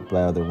women raped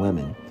by other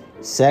women.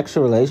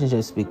 Sexual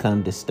relationships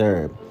become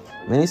disturbed.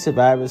 Many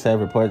survivors have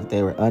reported that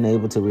they were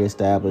unable to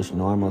reestablish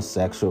normal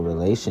sexual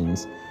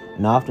relations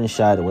and often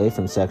shied away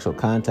from sexual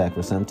contact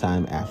for some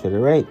time after the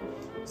rape.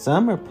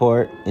 Some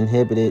report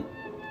inhibited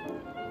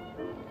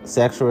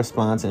sexual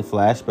response and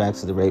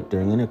flashbacks to the rape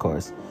during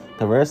intercourse.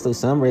 Conversely,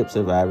 some rape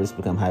survivors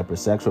become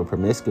hypersexual,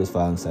 promiscuous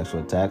following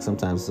sexual attacks,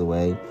 sometimes as a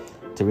way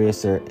to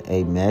reassert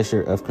a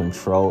measure of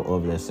control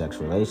over their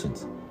sexual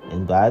relations.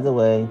 And by the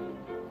way,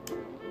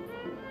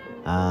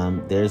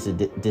 there's a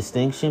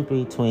distinction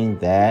between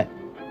that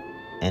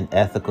and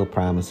ethical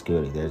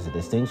promiscuity. There's a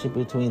distinction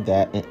between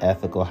that and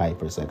ethical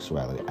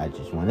hypersexuality. I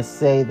just want to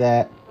say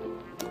that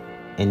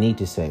and need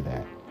to say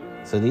that.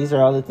 So these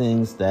are all the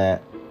things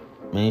that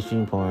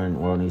mainstream porn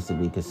world needs to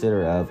be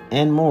considerate of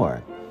and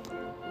more.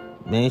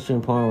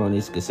 Mainstream porn world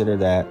needs to consider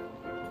that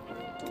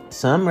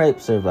some rape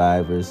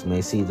survivors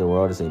may see the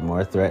world as a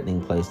more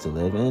threatening place to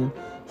live in,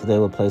 so they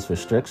will place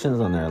restrictions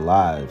on their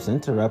lives,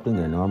 interrupting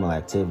their normal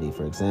activity.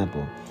 For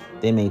example,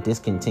 they may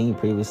discontinue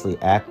previously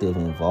active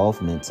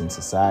involvements in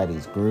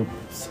societies,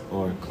 groups,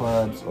 or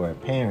clubs, or a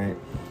parent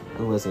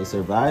who was a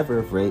survivor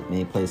of rape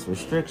may place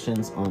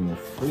restrictions on the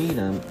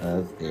freedom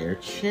of their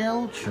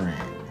children.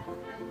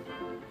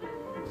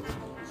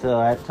 So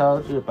I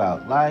told you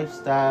about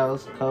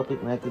lifestyles,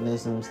 coping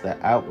mechanisms, the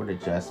outward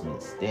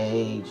adjustment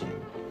stage,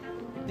 and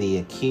the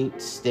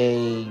acute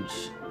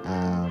stage.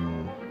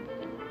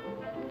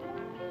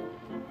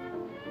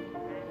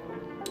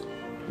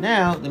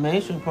 Now, the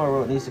mainstream porn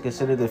world needs to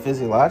consider the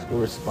physiological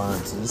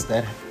responses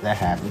that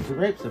happen to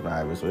rape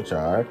survivors, which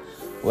are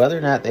whether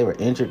or not they were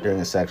injured during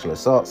a sexual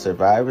assault.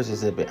 Survivors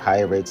exhibit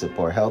higher rates of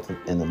poor health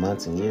in the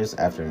months and years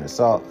after an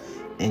assault,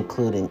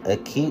 including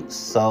acute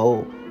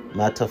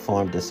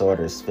somatoform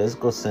disorders,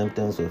 physical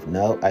symptoms with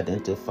no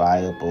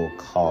identifiable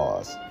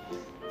cause.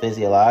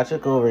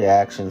 Physiological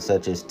reactions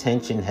such as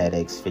tension,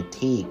 headaches,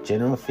 fatigue,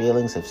 general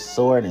feelings of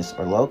soreness,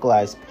 or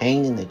localized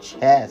pain in the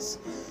chest,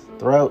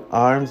 throat,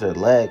 arms, or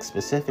legs.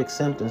 Specific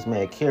symptoms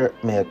may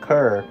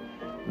occur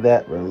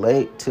that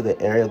relate to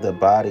the area of the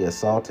body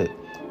assaulted.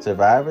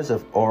 Survivors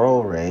of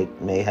oral rape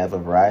may have a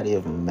variety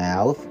of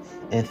mouth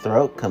and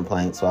throat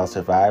complaints, while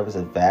survivors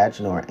of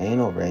vaginal or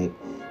anal rape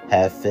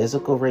have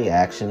physical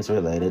reactions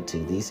related to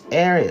these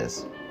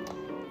areas.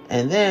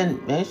 And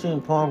then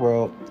mainstream porn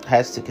world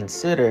has to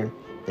consider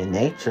the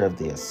nature of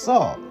the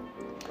assault.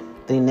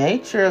 The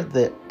nature of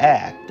the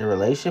act, the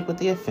relationship with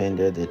the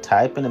offender, the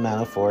type and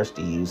amount of force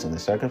to use, and the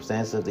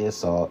circumstances of the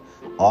assault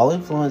all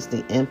influence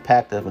the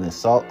impact of an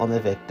assault on the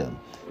victim.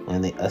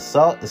 When the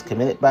assault is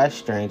committed by a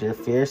stranger,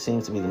 fear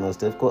seems to be the most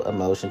difficult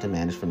emotion to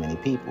manage for many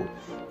people.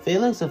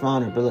 Feelings of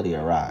vulnerability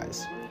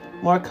arise.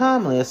 More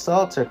commonly,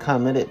 assaults are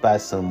committed by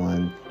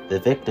someone the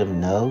victim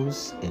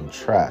knows and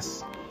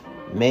trusts.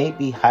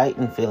 Maybe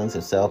heightened feelings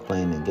of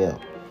self-blame and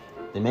guilt.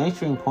 The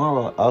mainstream porn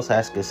world also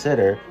has to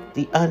consider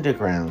the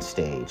underground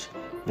stage.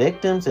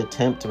 Victims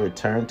attempt to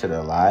return to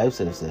their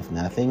lives as if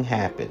nothing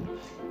happened,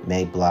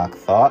 may block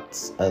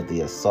thoughts of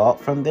the assault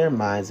from their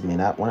minds, and may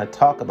not want to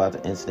talk about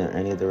the incident or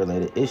any of the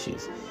related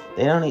issues.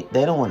 They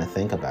don't want to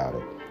think about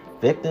it.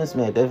 Victims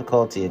may have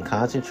difficulty in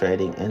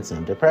concentrating and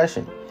some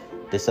depression,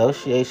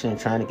 dissociation, and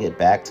trying to get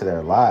back to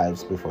their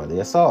lives before the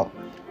assault.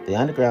 The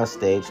underground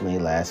stage may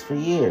last for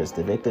years.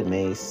 The victim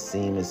may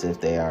seem as if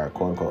they are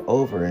quote-unquote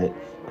over it,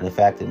 when in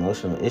fact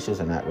emotional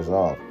issues are not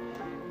resolved.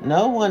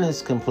 No one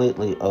is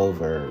completely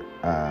over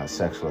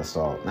sexual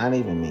assault, not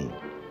even me.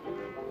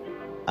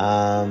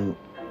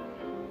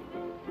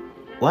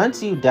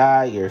 Once you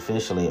die, you're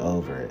officially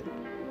over it.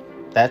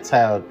 That's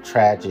how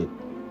tragic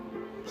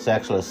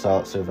sexual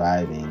assault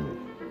surviving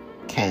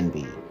can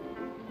be.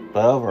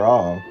 But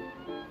overall,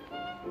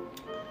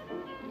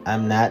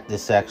 I'm not the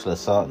sexual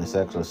assault, and the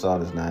sexual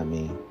assault is not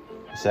me.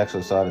 The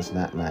sexual assault is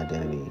not my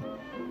identity.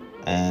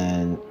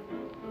 And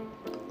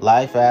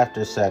life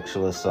after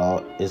sexual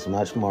assault is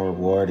much more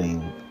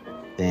rewarding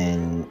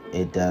than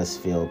it does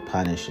feel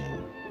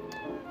punishing.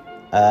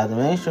 The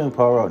mainstream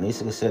poll world needs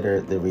to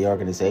consider the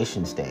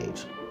reorganization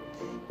stage.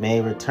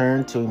 May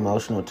return to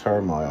emotional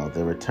turmoil.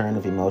 The return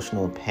of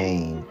emotional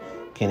pain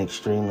can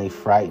extremely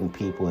frighten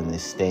people in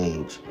this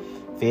stage.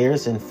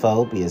 Fears and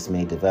phobias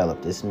may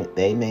develop.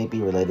 They may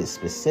be related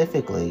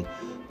specifically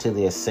to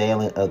the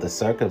assailant of the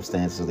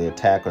circumstances of the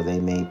attack, or they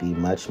may be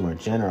much more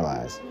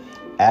generalized.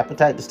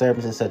 Appetite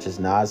disturbances such as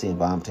nausea and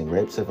vomiting.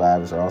 Rape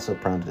survivors are also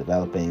prone to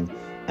developing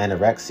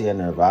anorexia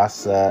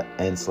nervosa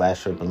and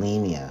 /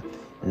 bulimia.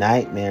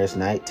 Nightmares,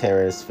 night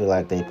terrors feel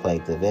like they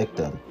plague the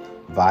victim.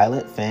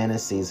 Violent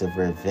fantasies of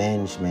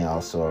revenge may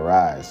also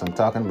arise. So I'm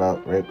talking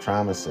about rape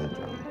trauma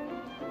syndrome.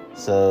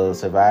 So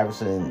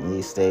survivors in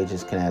these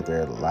stages can have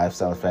their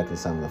lifestyle affected in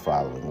some of the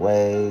following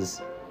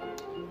ways.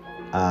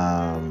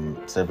 In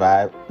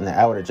the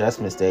outward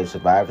adjustment stage,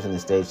 survivors in the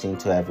stage seem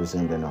to have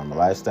resumed their normal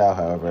lifestyle.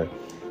 However,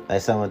 they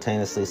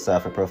simultaneously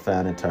suffer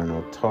profound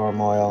internal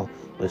turmoil,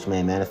 which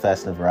may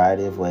manifest in a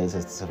variety of ways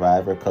as the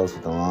survivor copes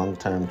with the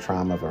long-term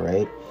trauma of a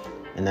rape.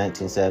 In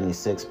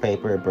 1976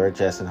 paper,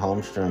 Burgess and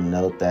Holmstrom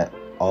note that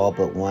all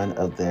but one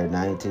of their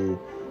 92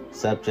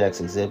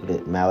 subjects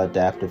exhibited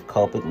maladaptive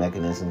coping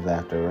mechanisms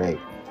after rape.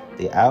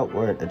 The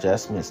outward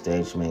adjustment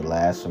stage may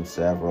last from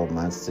several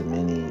months to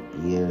many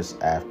years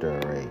after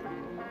a rape.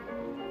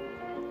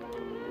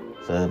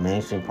 So the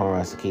mainstream porn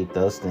has to keep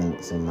those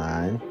things in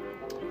mind.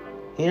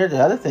 Here are the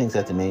other things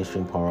that the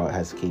mainstream porn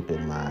has to keep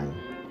in mind.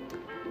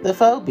 The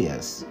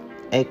phobias.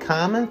 A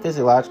common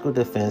physiological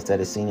defense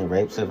that is seen in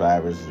rape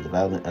survivors is the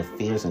development of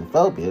fears and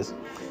phobias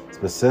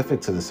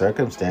specific to the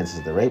circumstances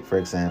of the rape. For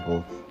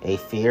example, a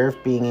fear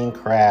of being in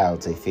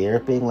crowds, a fear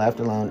of being left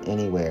alone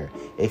anywhere,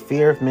 a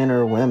fear of men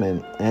or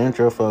women,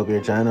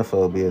 androphobia,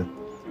 gynophobia,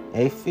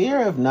 a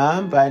fear of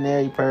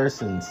non-binary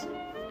persons,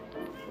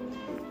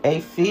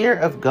 a fear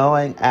of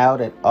going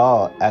out at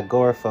all,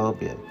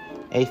 agoraphobia,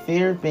 a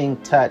fear of being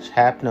touched,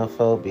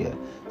 hypnophobia,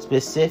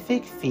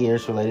 specific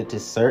fears related to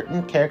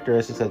certain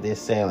characteristics of the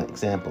assailant.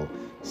 Example,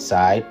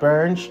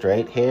 sideburns,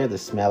 straight hair, the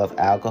smell of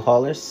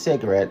alcohol or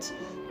cigarettes,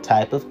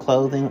 type of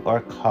clothing or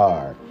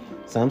car.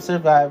 Some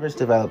survivors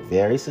develop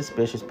very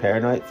suspicious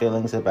paranoid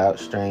feelings about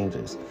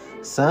strangers.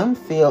 Some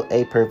feel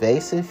a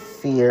pervasive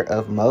fear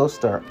of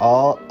most or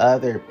all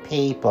other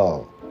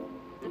people.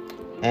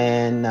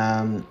 And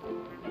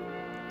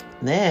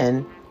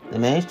then the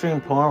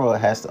mainstream porn world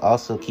has to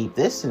also keep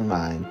this in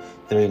mind,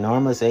 the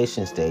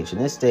renormalization stage. In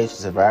this stage, the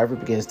survivor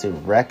begins to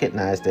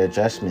recognize their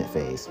adjustment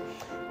phase.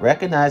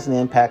 Recognizing the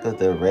impact of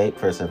the rape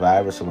for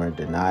survivors who were in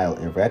denial,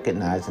 and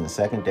recognizing the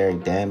secondary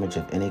damage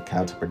of any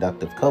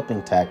counterproductive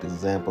coping tactics.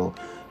 Example,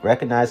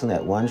 recognizing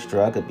that one's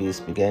drug abuse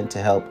began to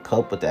help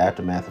cope with the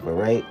aftermath of a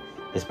rape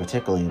is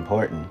particularly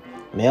important.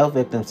 Male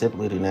victims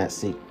typically do not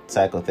seek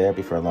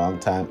psychotherapy for a long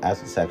time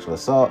after sexual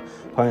assault.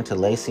 According to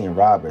Lacey and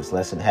Roberts,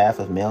 less than half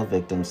of male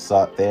victims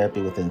sought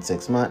therapy within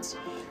 6 months,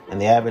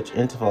 and the average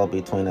interval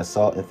between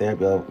assault and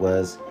therapy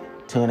was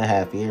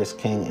 2.5 years.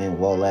 King and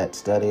Willett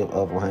study of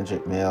over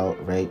 100 male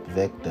rape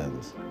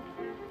victims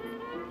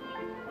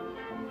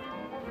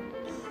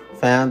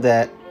found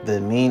that the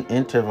mean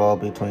interval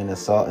between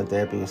assault and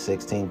therapy was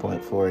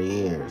 16.4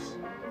 years.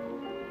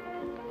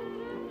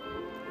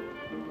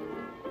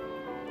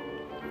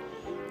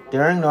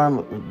 During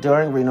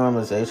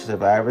renormalization,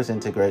 survivors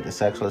integrate the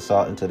sexual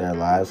assault into their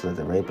lives so that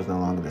the rape is no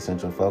longer the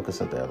central focus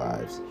of their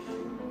lives.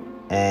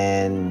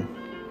 And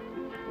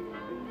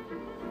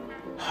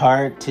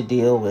hard to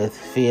deal with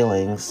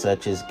feelings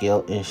such as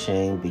guilt and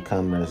shame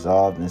become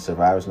resolved, and the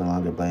survivors no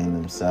longer blame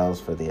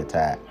themselves for the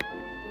attack.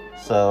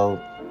 So,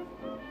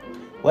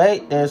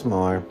 wait, there's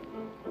more.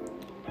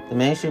 The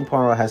mainstream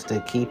porn world has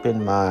to keep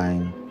in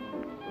mind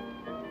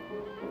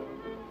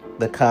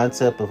the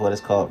concept of what is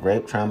called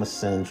rape trauma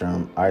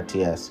syndrome,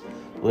 RTS,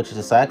 which is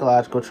a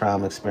psychological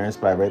trauma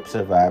experienced by a rape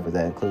survivor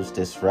that includes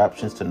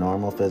disruptions to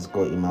normal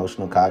physical,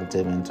 emotional,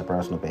 cognitive, and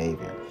interpersonal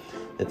behavior.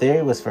 The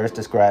theory was first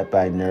described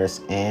by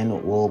nurse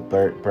Ann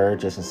Wilbert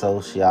Burgess and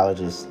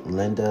sociologist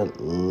Linda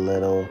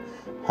Little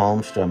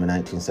Holmstrom in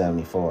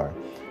 1974.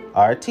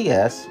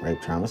 RTS, rape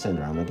trauma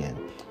syndrome again,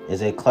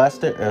 is a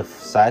cluster of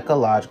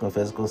psychological and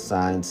physical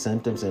signs,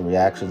 symptoms, and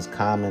reactions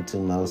common to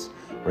most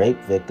rape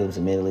victims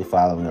immediately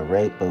following a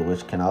rape, but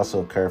which can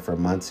also occur for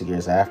months or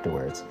years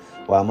afterwards.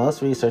 While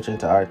most research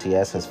into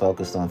RTS has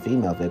focused on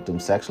female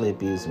victims, sexually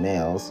abused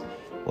males,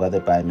 whether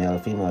by male or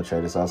female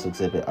traders, also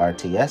exhibit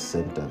RTS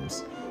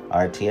symptoms.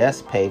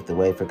 RTS paved the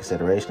way for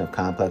consideration of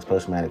complex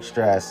post-traumatic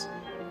stress.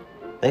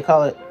 They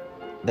call it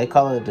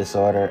a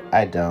disorder.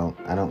 I don't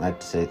like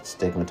to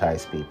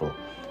stigmatize people,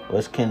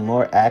 which can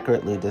more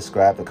accurately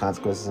describe the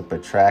consequences of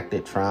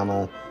protracted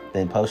trauma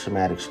than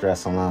post-traumatic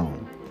stress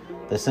alone.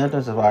 The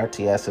symptoms of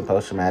RTS and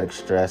post-traumatic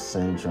stress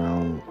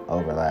syndrome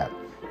overlap.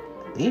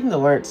 Even the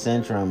word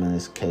syndrome in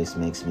this case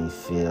makes me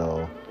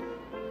feel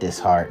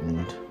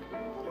disheartened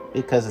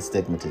because of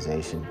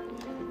stigmatization.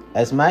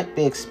 As might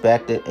be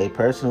expected, a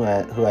person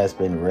who has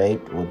been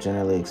raped will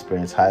generally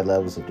experience high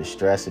levels of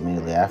distress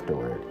immediately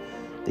afterward.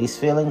 These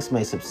feelings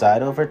may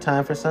subside over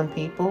time for some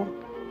people.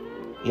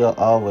 You'll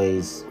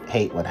always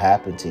hate what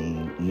happened to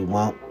you. You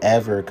won't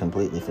ever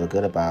completely feel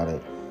good about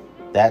it.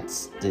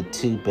 That's the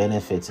two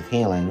benefits of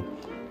healing,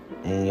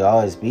 and you'll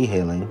always be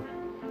healing.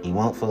 You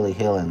won't fully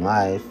heal in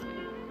life,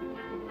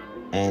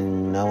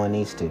 and no one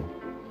needs to.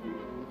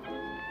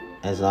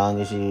 As long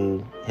as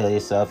you heal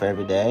yourself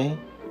every day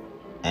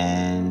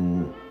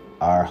and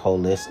are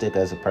holistic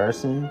as a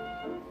person,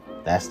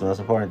 that's the most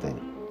important thing.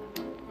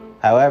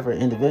 However,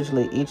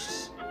 individually, each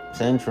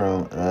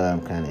syndrome,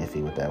 I'm kind of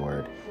iffy with that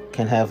word,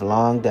 can have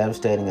long,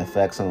 devastating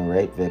effects on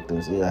rape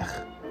victims.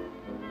 Ugh.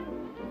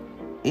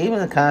 Even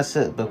the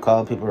concept of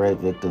calling people rape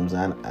victims,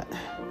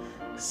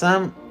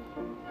 some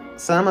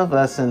of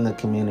us in the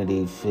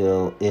community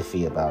feel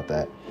iffy about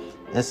that.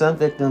 And some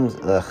victims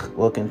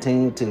will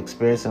continue to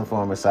experience some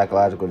form of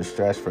psychological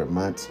distress for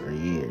months or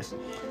years.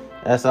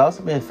 It has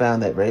also been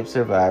found that rape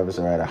survivors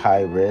are at a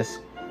high risk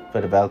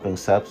for developing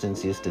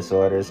substance use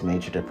disorders,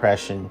 major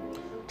depression,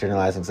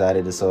 generalized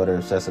anxiety disorder,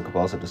 obsessive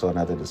compulsive disorder,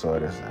 and other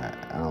disorders.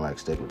 I don't like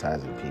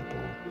stigmatizing people.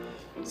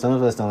 Some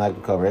of us don't like to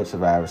be called rape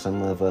survivors.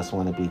 Some of us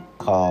want to be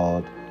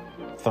called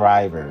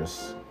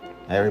thrivers.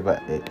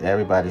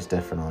 Everybody's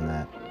different on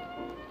that.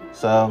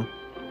 So,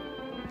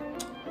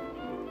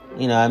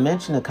 I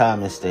mentioned the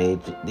common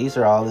stage. These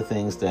are all the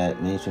things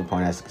that mainstream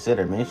porn has to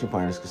consider. Mainstream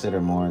porn has to consider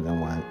more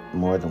than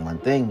one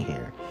thing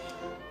here.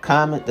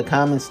 The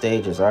common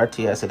stages.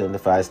 RTS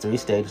identifies 3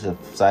 stages of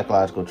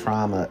psychological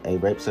trauma a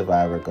rape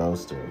survivor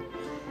goes through.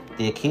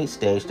 The acute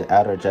stage, the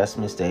outer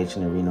adjustment stage,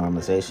 and the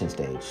renormalization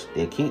stage.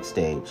 The acute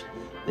stage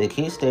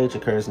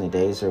occurs in the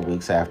days or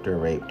weeks after a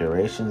rape.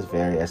 Durations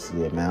vary as to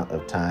the amount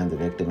of time the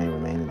victim may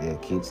remain in the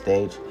acute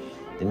stage.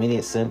 The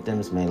immediate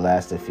symptoms may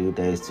last a few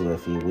days to a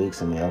few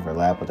weeks and may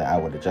overlap with the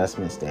outward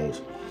adjustment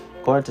stage.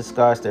 According to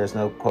SCARS, there is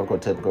no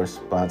quote-unquote typical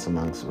response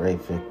amongst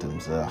rape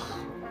victims.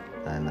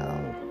 I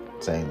know,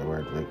 saying the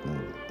word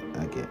victim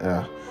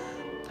again.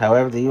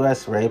 However, the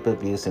U.S. Rape,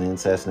 Abuse, and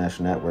Incest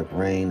National Network,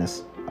 RAINN,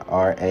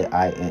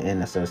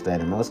 RAINN, asserts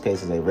that in most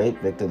cases, a rape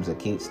victim's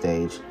acute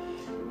stage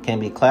can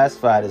be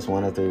classified as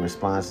one of 3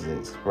 responses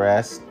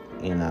expressed.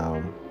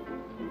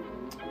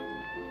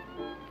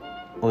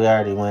 We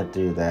already went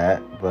through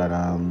that, but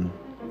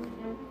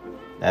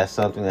that's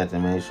something that the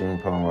mainstream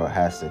porn world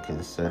has to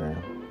consider.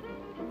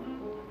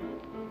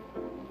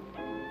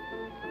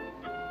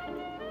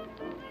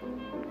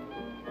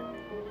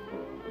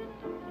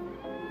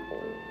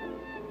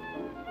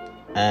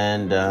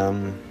 And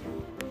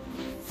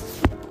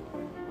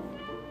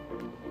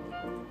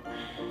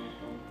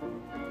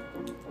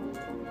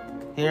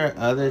here are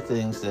other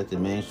things that the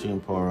mainstream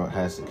porn world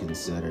has to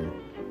consider.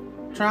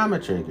 Trauma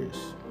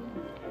triggers.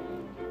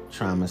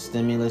 Trauma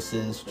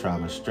stimuluses,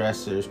 trauma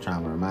stressors,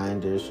 trauma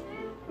reminders,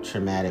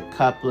 traumatic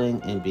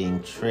coupling and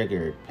being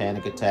triggered,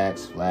 panic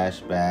attacks,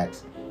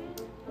 flashbacks,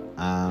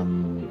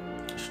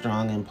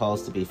 strong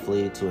impulse to be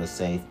flee to a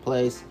safe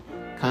place,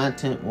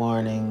 content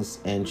warnings,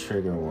 and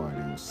trigger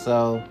warnings.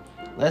 So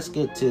let's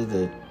get to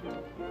the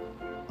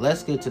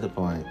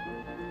point.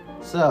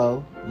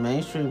 So,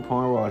 mainstream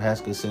porn world has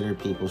considered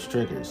people's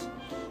triggers.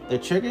 The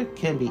trigger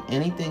can be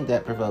anything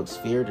that provokes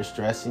fear,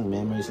 distressing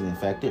memories in the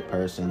affected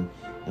person,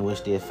 in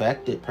which the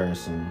affected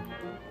person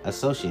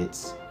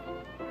associates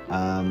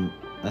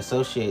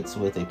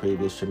with a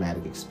previous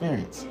traumatic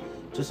experience.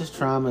 Just as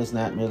trauma is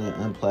not merely an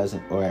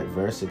unpleasant or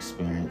adverse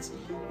experience,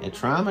 a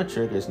trauma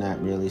trigger is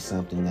not merely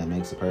something that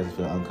makes a person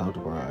feel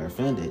uncomfortable or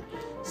offended.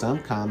 Some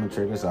common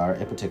triggers are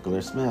a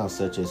particular smell,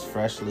 such as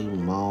freshly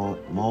mown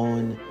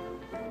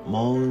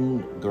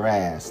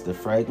grass, the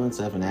fragrance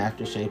of an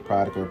aftershave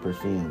product or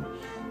perfume.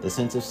 The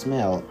sense of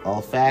smell,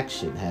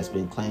 olfaction, has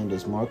been claimed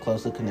as more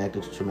closely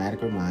connected to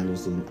traumatic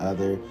reminders than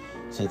other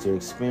sensory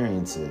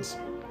experiences.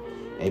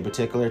 A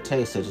particular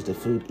taste, such as the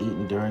food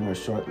eaten during or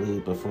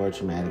shortly before a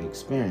traumatic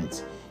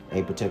experience.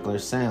 A particular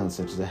sound,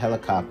 such as a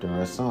helicopter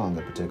or a song.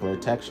 A particular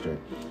texture.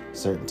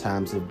 Certain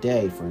times of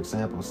day, for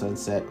example,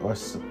 sunset or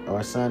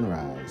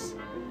sunrise.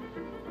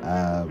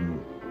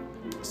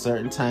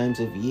 Certain times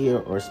of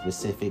year or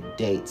specific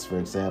dates, for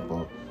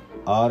example,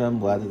 autumn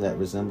weather that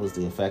resembles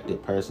the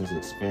affected person's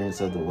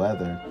experience of the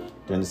weather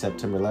during the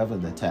September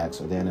 11th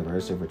attacks or the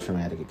anniversary of a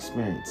traumatic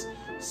experience.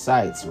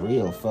 Sights,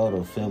 real,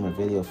 photo, film, or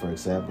video, for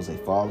example, is a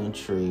fallen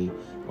tree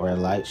or a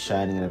light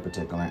shining at a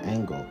particular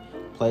angle.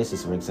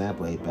 Places, for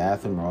example, a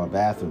bathroom or all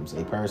bathrooms.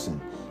 A person,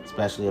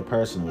 especially a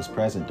person who is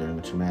present during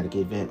a traumatic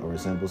event or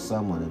resembles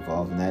someone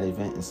involved in that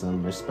event in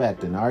some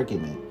respect. An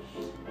argument.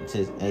 It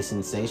is a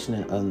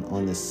sensation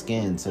on the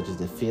skin, such as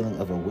the feeling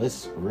of a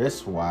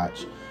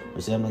wristwatch,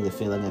 resembling the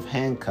feeling of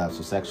handcuffs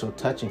or sexual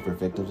touching for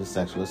victims of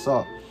sexual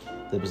assault.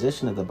 The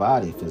position of the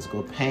body,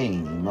 physical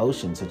pain,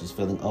 emotions such as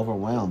feeling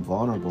overwhelmed,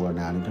 vulnerable, or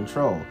not in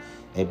control.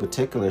 A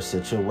particular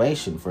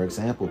situation, for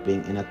example,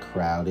 being in a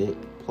crowded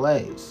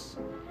place.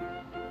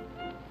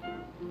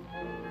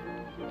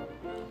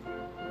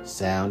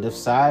 Sound of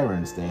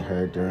sirens they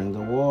heard during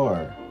the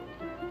war,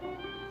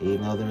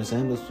 even though the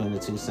resemblance between the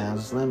two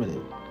sounds is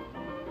limited.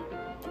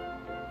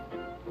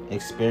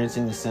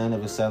 Experiencing the sound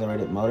of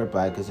accelerated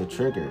motorbike as a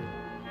trigger,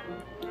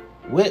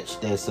 which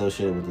they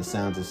associated with the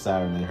sounds of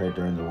siren they heard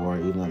during the war,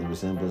 even though the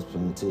resemblance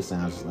between the two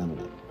sounds is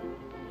limited.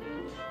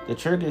 The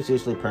trigger is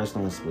usually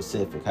personal and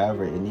specific,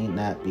 however, it need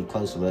not be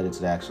closely related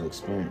to the actual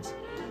experience.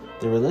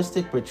 The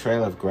realistic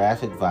portrayal of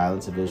graphic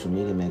violence in visual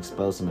media may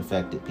expose some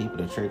affected people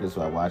to triggers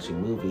while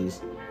watching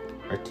movies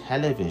or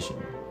television.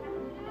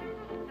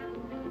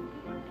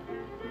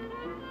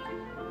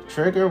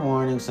 Trigger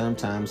warnings,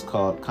 sometimes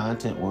called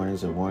content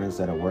warnings, or warnings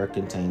that a work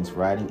contains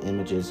writing,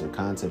 images, or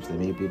concepts that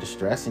may be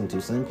distressing to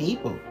some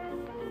people.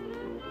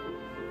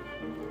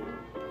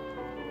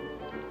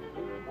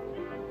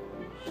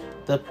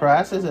 The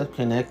process of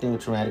connecting a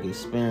traumatic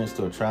experience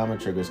to a trauma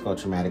trigger is called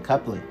traumatic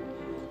coupling.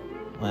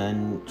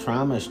 When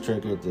trauma is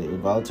triggered, the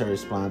involuntary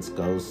response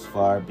goes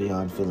far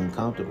beyond feeling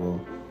comfortable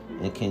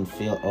and can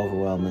feel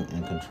overwhelming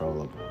and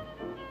controllable.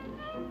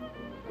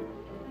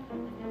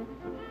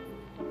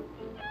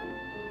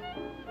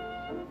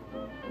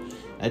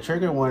 A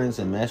trigger warning is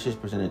a message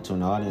presented to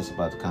an audience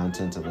about the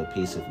contents of a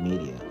piece of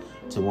media,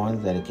 to warn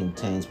them that it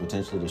contains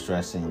potentially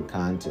distressing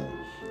content.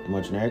 A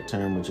more generic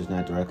term, which is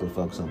not directly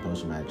focused on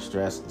post-traumatic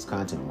stress, is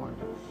content warning.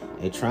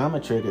 A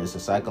trauma trigger is a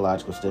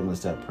psychological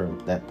stimulus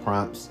that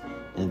prompts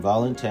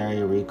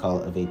involuntary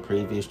recall of a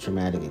previous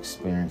traumatic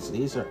experience.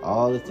 These are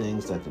all the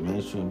things that the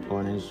mainstream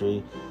porn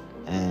industry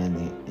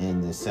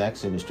and the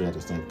sex industry have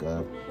to think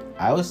of.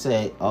 I would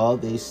say all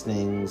these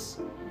things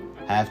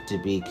have to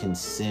be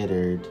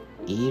considered,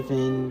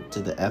 even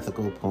to the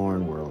ethical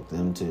porn world,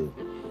 them too.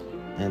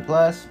 And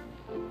plus,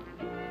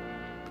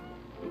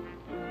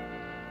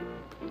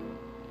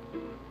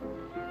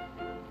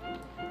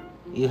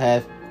 you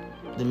have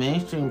the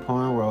mainstream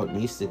porn world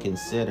needs to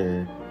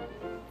consider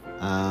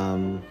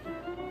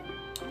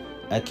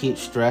acute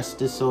stress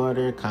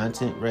disorder,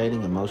 content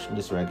rating, emotional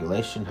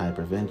dysregulation,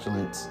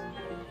 hypervigilance,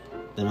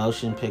 the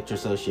Motion Picture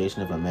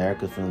Association of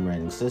America film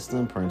rating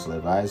system, parental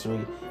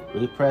advisory,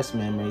 repressed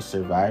memory,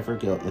 survivor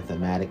guilt, and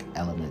thematic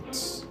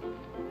elements.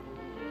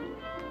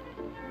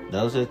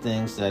 Those are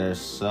things that are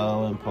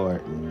so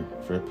important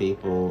for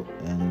people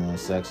in the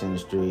sex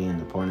industry and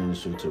the porn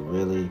industry to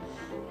really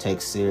take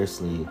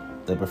seriously.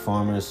 The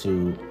performers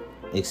who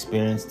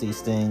experience these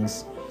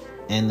things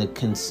and the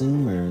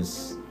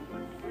consumers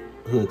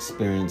who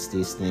experience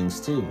these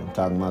things too. I'm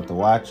talking about the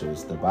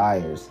watchers, the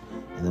buyers,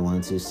 and the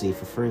ones who see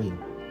for free.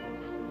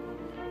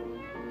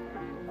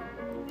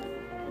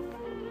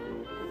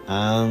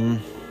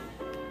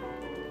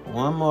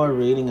 One more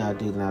reading I'll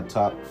do, then I'll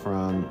talk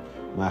from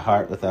my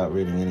heart without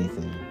reading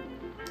anything.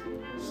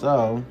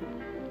 So,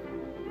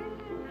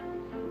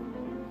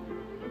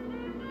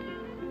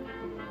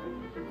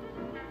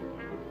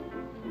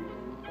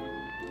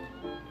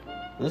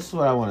 this is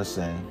what I want to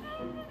say.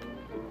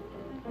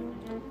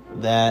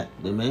 That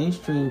the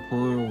mainstream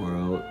porn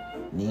world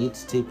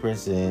needs to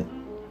present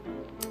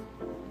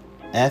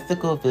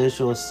ethical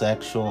visual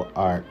sexual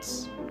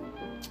arts,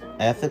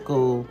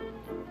 ethical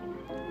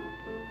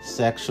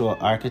sexual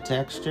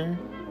architecture,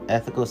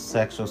 ethical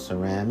sexual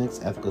ceramics,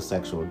 ethical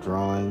sexual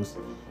drawings,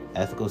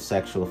 ethical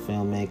sexual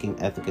filmmaking,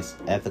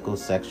 ethical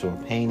sexual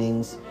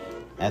paintings,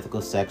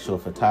 ethical sexual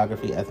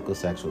photography, ethical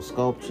sexual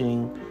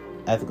sculpting,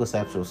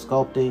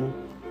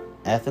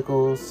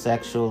 ethical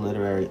sexual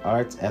literary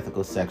arts,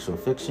 ethical sexual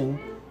fiction,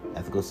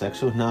 ethical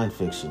sexual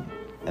nonfiction,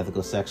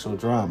 ethical sexual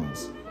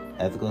dramas,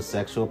 ethical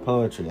sexual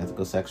poetry,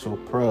 ethical sexual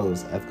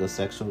prose, ethical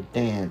sexual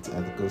dance,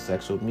 ethical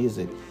sexual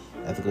music,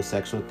 ethical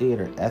sexual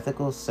theater,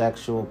 ethical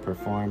sexual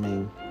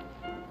performing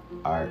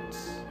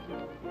arts,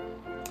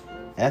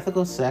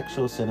 ethical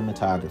sexual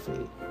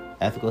cinematography,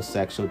 ethical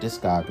sexual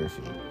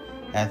discography,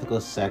 ethical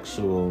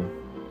sexual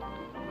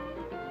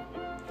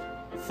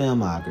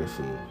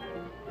filmography,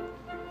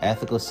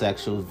 ethical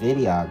sexual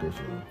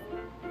videography,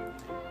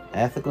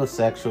 ethical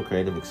sexual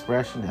creative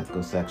expression,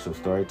 ethical sexual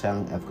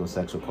storytelling, ethical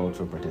sexual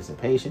cultural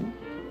participation,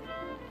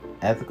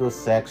 ethical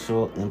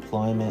sexual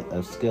employment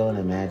of skill and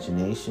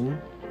imagination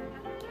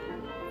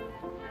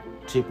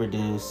to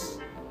produce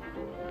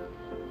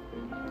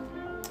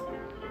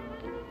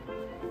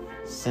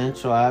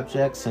sensual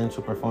objects,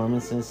 sensual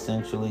performances,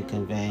 sensually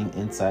conveying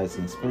insights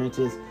and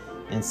experiences,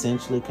 and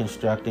sensually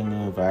constructing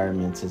new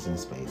environments and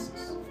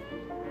spaces.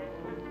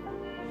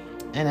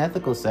 And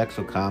ethical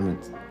sexual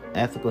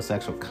ethical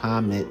sexual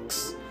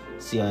comics,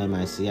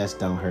 COMICS,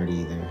 don't hurt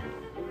either.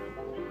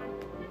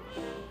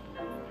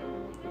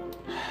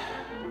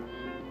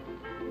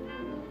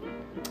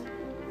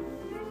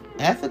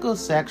 Ethical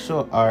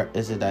sexual art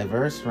is a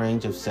diverse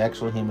range of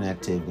sexual human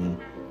activity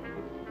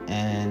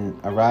and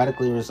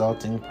erotically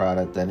resulting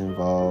product that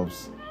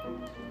involves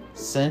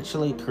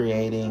sensually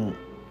creating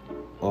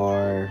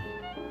or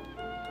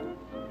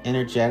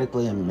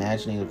energetically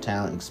imaginative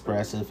talent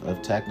expressive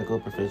of technical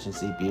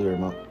proficiency,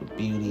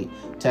 beauty,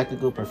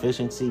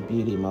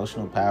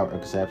 emotional power, or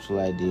conceptual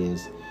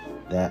ideas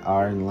that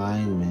are in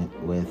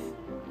alignment with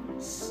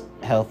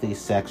healthy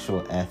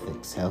sexual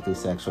ethics, healthy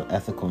sexual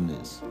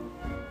ethicalness.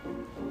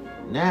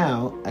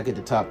 Now, I get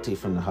to talk to you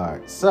from the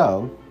heart.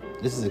 So,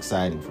 this is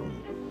exciting for me.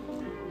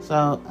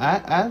 So,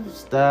 I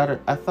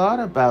thought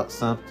about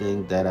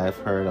something that I've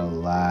heard a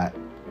lot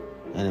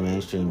in the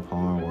mainstream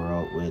porn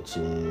world, which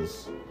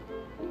is,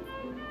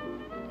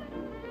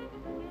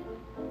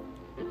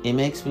 it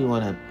makes me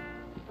want to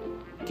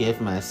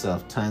give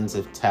myself tons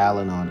of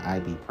Tylenol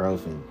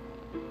ibuprofen.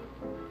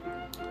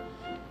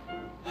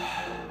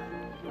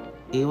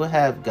 You will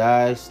have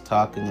guys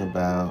talking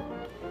about,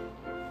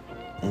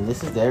 and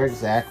this is their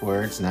exact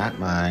words, not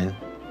mine,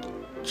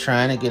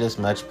 trying to get as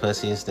much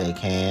pussy as they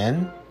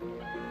can,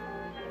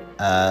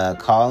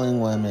 calling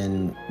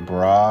women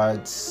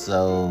broads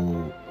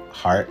so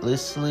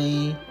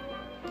heartlessly,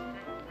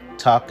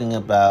 talking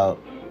about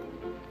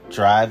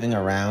driving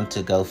around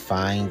to go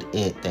find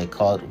it. They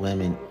called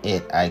women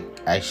it.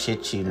 I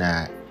shit you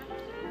not.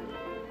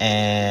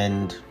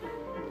 And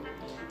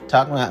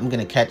talking about, I'm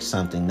going to catch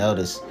something.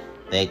 Notice,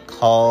 they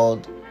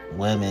called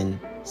women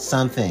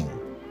something.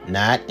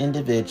 Not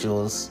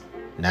individuals,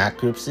 not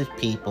groups of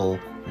people,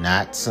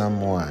 not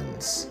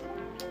someones.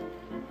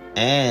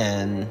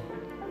 And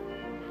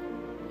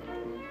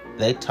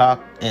they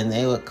talked, and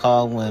they would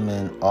call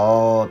women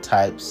all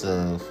types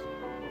of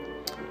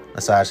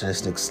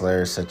misogynistic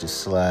slurs such as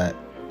slut,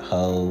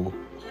 hoe,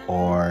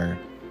 whore,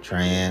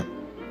 tramp,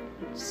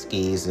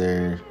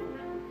 skeezer.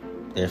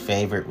 Their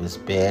favorite was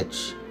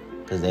bitch,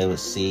 because they would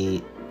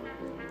see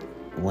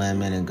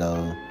women and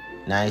go,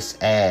 nice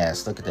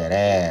ass, look at that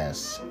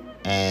ass.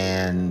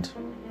 And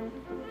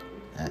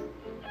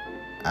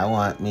I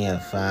want me a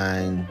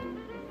fine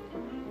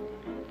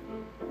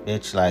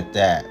bitch like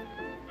that.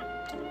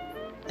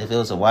 If it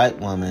was a white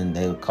woman,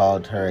 they would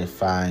call her a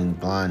fine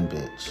blonde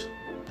bitch.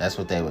 That's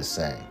what they would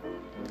say.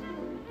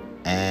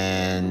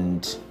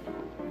 And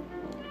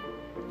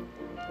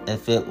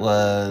if it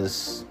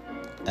was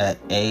an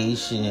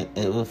Asian,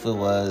 if it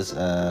was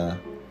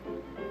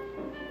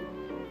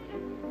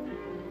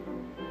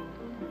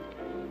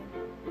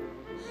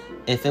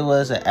if it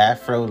was an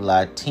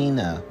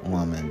Afro-Latina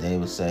woman, they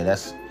would say,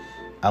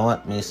 I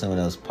want me some of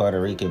those Puerto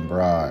Rican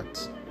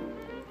broads.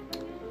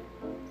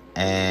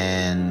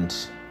 And,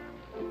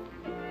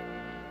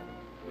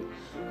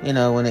 you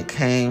know, when it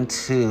came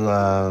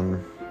to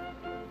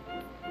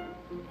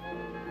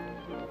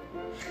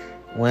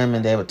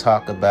women, they would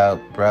talk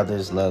about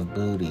brothers love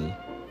booty.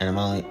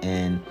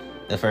 And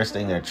the first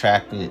thing that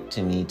attracted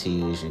to me to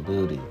you is your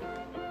booty.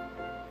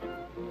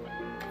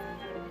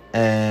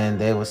 And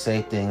they would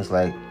say things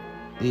like,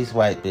 these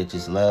white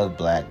bitches love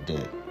black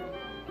dick.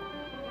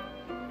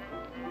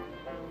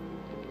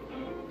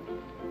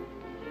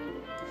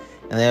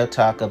 And they'll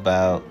talk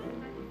about,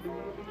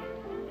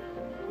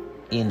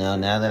 you know,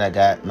 now that I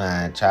got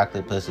my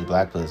chocolate pussy,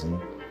 black pussy,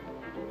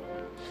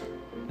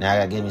 now I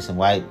gotta give me some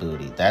white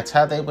booty. That's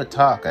how they would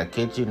talk, I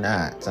kid you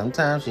not.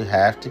 Sometimes you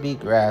have to be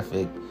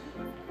graphic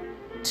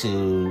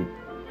to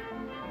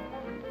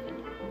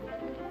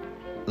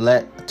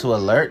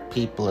alert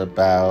people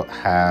about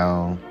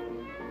how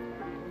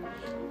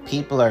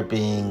people are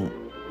being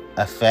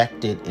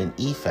affected and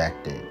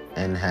effected,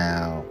 and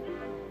how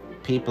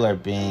people are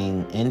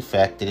being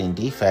infected and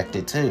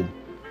defected too.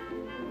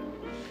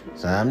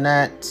 So I'm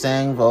not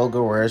saying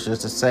vulgar words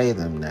just to say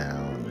them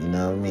now. You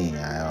know me,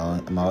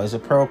 I'm always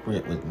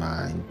appropriate with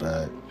mine,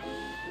 but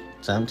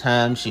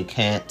sometimes you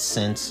can't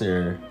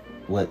censor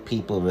what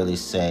people really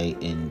say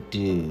and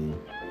do.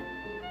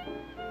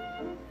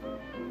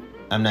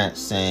 I'm not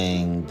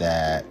saying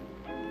that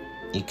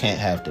you can't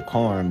have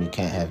decorum, you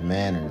can't have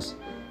manners.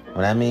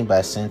 What I mean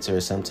by censor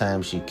is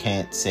sometimes you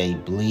can't say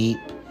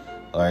bleep,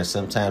 or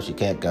sometimes you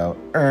can't go,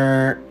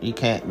 you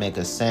can't make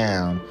a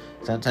sound.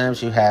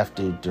 Sometimes you have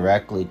to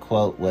directly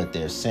quote what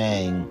they're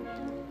saying,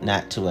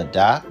 not to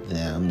adopt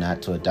them,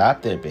 not to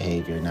adopt their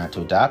behavior, not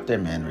to adopt their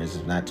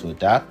mannerisms, not to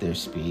adopt their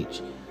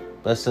speech,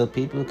 but so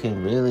people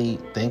can really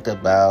think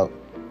about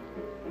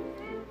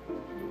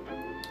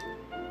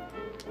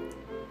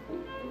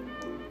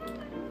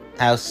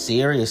how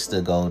serious the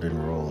golden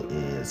rule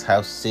is,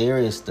 how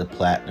serious the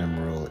platinum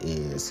rule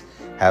is,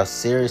 how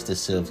serious the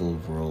silver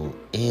rule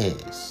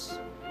is,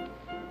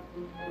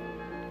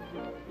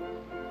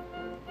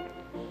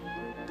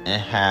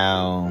 and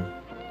how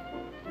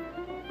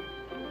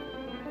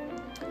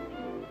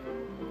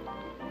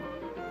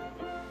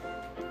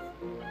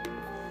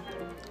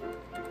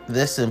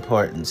this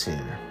importance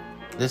here.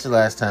 This is the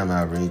last time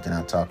I'll read, and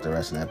I'll talk the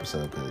rest of the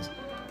episode because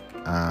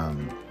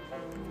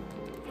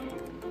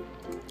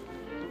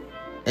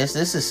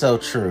This is so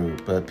true,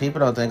 but people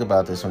don't think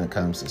about this when it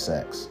comes to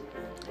sex.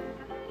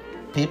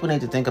 People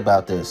need to think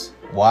about this.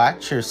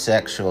 Watch your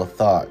sexual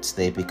thoughts,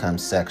 they become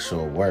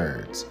sexual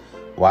words.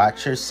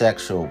 Watch your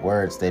sexual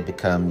words, they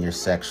become your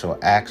sexual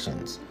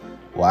actions.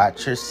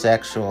 Watch your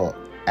sexual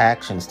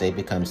actions, they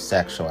become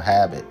sexual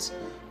habits.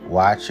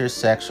 Watch your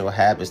sexual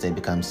habits, they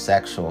become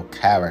sexual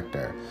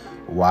character.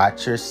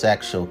 Watch your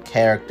sexual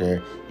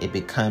character, it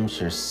becomes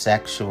your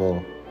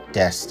sexual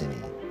destiny.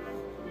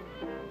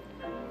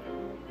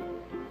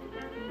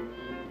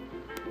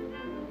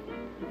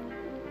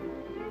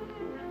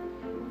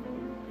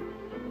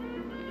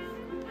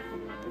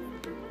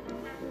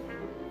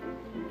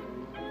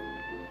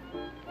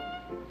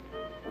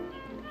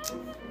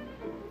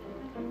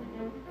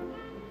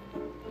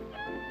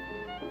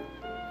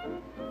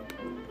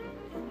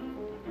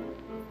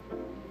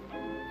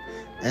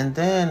 And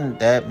then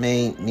that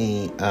made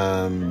me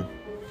go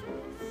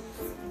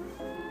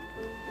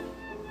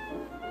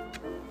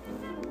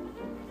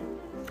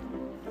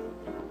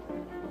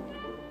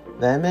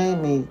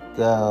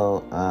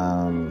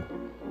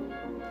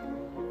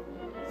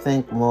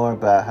think more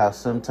about how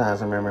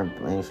sometimes I remember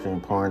mainstream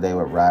porn, they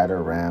would ride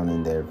around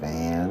in their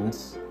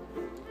vans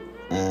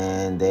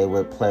and they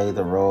would play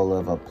the role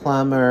of a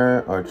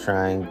plumber or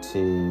trying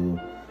to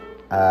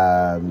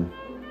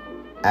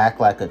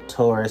act like a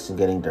tourist and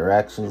getting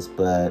directions,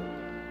 but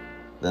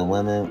the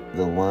woman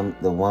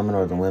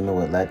or the women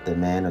would let the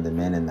man or the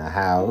men in the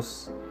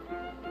house,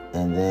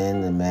 and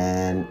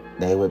then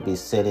they would be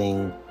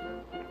sitting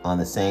on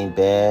the same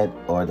bed,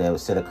 or they would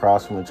sit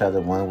across from each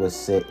other. One would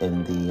sit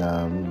in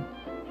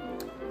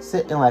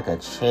like a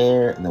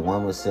chair, and the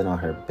one would sit on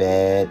her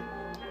bed,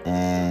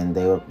 and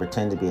they would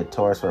pretend to be a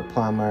tourist or a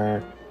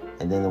plumber,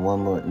 and then the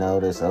woman would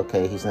notice,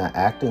 okay, he's not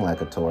acting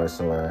like a tourist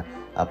or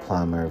a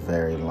plumber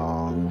very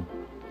long.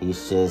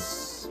 He's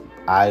just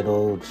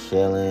idle,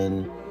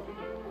 chilling,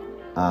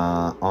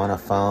 on a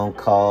phone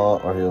call,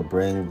 or he'll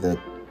bring the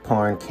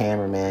porn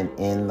cameraman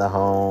in the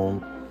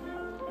home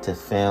to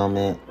film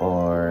it,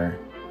 or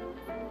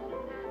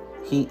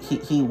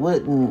he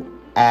wouldn't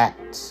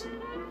act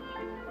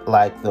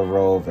like the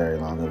role very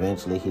long.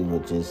 Eventually he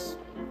would just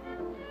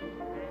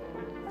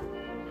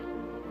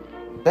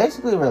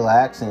basically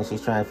relax, and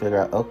she's trying to figure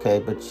out, okay,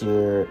 but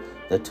you're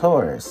the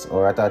tourist,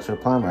 or I thought you were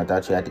a plumber, I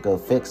thought you had to go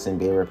fix and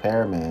be a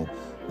repairman.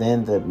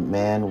 Then the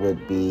man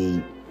would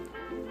be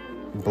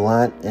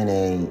blunt in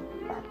a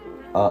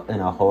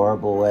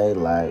horrible way,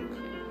 like,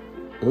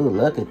 ooh,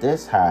 look at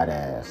this hot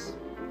ass.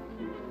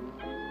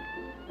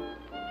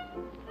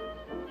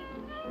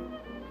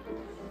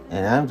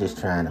 And I'm just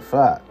trying to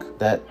fuck.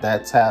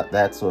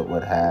 That's what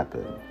would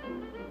happen.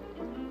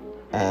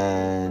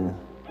 And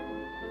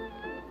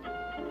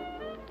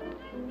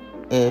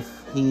if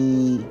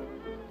he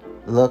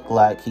looked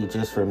like he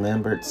just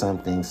remembered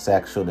something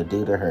sexual to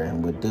do to her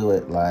and would do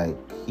it, like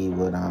he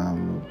would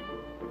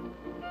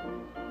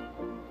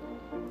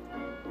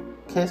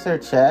kiss her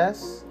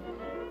chest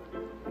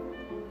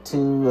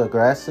too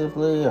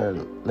aggressively, or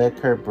lick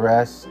her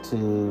breast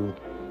too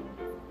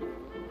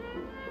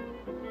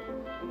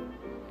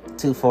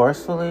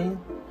forcefully,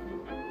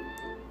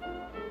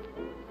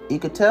 you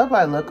could tell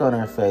by the look on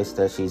her face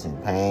that she's in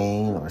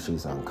pain, or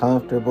she's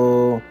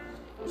uncomfortable.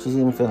 She's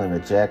even feeling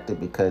rejected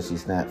because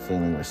she's not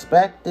feeling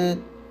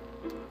respected.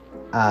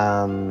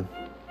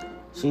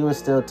 She would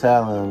still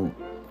tell him,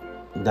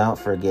 don't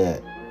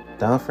forget.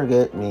 Don't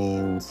forget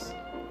means,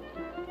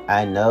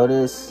 I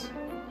notice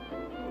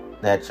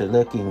that you're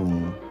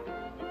licking me,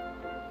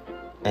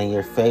 and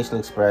your facial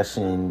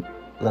expression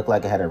looked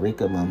like it had a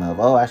Rika moment of,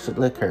 oh, I should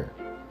lick her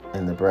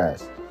in the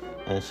breast.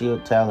 And she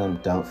would tell him,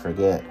 don't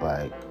forget,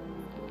 like,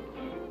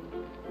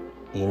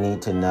 you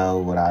need to know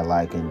what I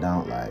like and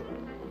don't like.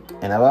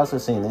 And I've also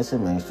seen this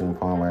in mainstream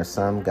porn where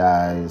some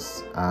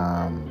guys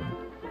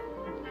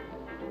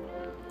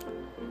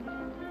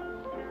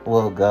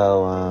will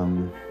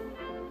go,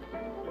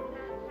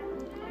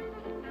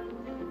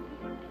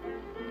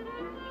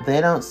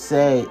 they don't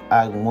say,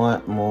 I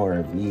want more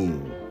of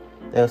you.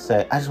 They'll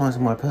say, I just want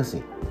some more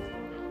pussy.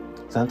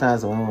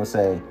 Sometimes the woman will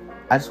say,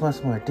 I just want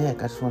some more dick.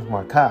 I just want some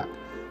more cock.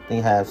 Then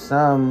you have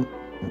some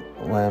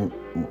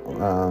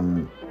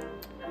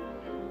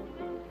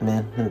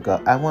men who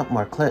go, I want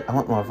more clit, I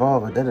want more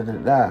vulva, da da da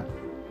da.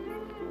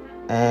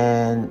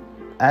 And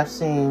I've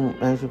seen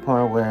mainstream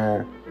porn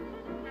where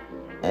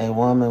a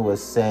woman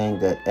was saying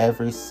that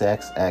every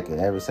sex act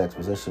and every sex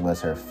position was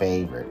her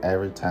favorite.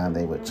 Every time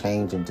they would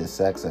change into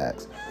sex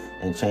acts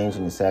and change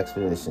into sex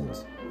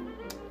positions.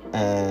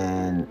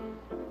 And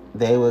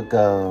they would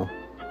go,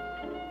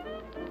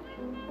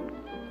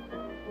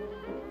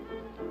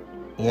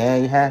 yeah,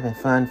 you're having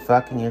fun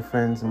fucking your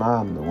friend's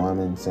mom. The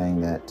woman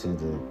saying that to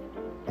the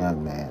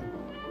young man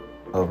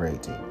over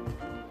 18.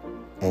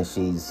 And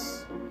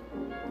she's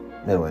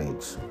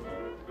middle-aged.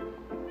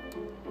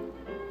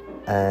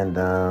 And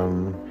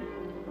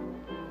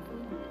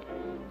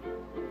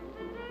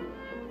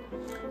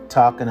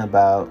talking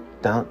about,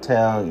 don't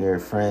tell your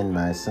friend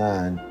my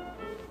son,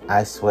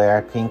 I swear,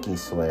 I pinky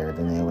swear,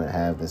 then they would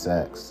have the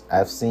sex.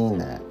 I've seen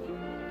that.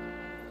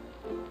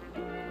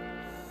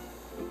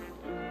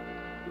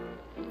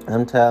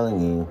 I'm telling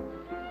you,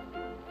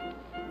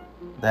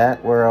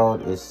 that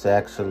world is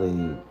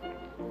sexually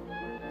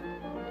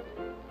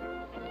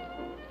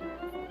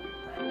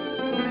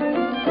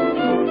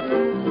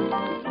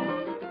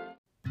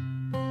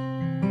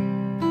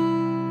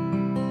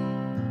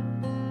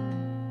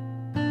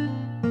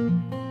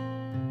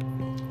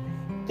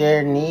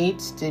there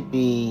needs to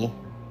be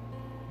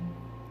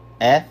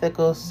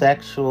ethical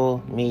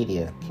sexual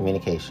media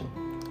communication.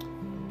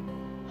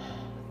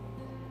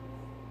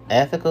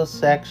 Ethical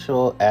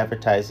sexual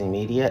advertising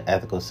media,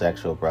 ethical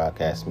sexual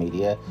broadcast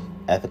media,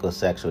 ethical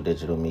sexual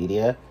digital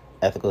media,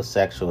 ethical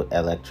sexual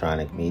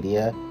electronic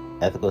media,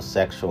 ethical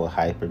sexual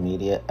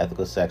hypermedia,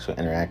 ethical sexual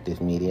interactive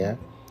media,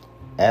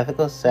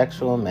 ethical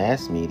sexual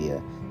mass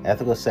media,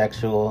 ethical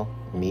sexual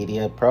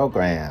media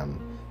program,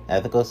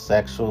 ethical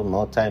sexual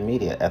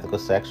multimedia, ethical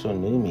sexual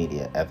new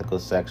media, ethical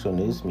sexual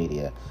news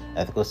media,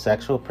 ethical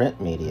sexual print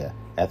media,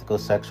 ethical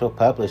sexual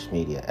published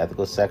media,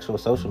 ethical sexual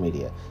social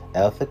media,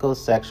 ethical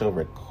sexual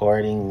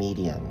recording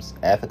mediums,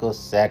 ethical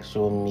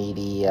sexual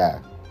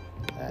media.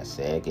 I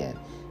say again.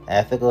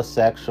 Ethical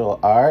sexual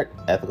art,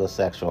 ethical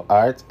sexual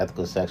arts,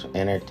 ethical sexual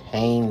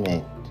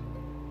entertainment,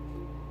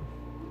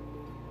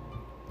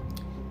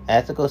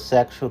 ethical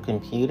sexual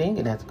computing,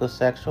 and ethical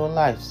sexual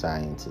life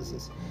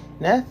sciences,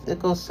 and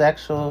ethical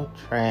sexual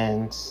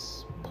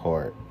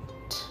transport.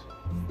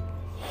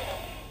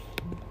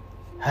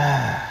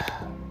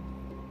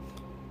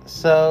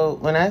 So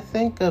when I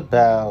think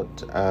about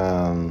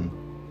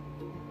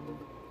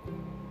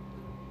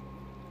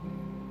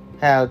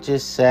how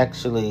just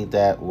sexually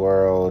that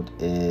world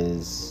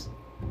is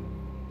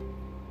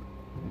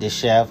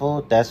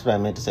disheveled, that's what I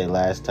meant to say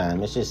last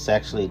time. It's just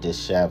sexually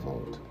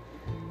disheveled.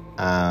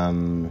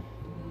 I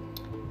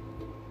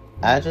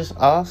just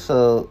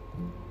also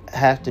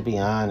have to be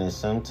honest.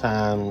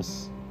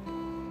 Sometimes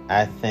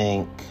I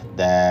think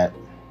that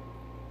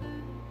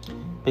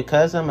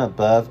because I'm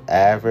above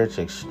average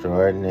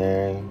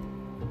extraordinary,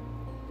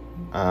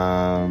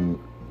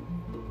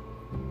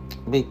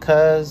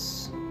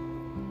 because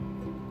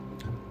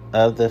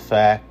of the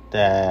fact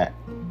that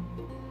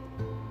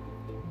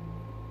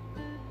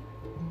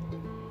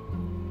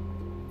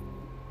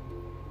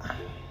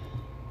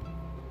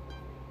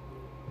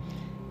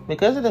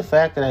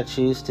I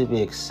choose to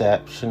be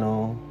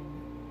exceptional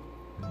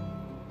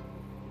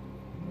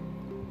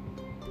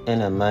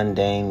in a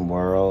mundane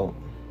world,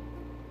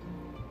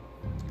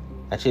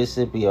 I choose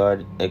to be I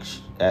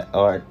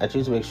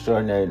choose to be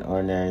extraordinary in an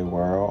ordinary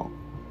world.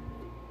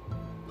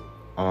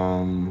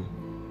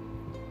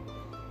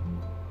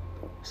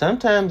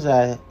 Sometimes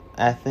I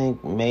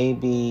think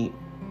maybe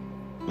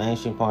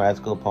mainstream porn,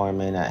 ethical porn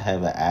may not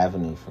have an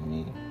avenue for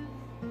me.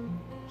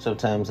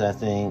 Sometimes I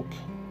think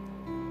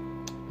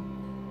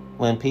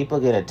when people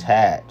get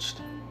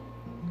attached,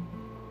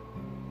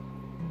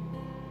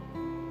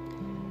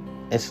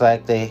 it's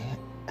like a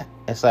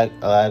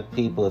lot of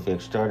people, if you're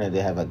extraordinary,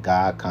 they have a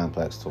God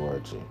complex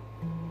towards you.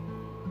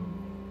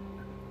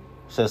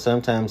 So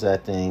sometimes I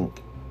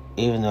think,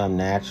 even though I'm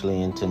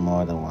naturally into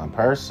more than one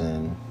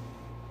person,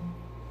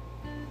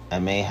 I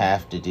may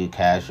have to do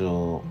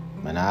casual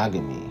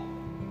monogamy.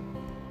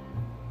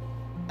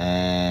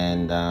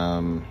 And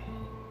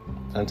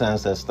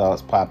sometimes those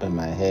thoughts pop in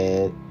my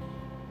head.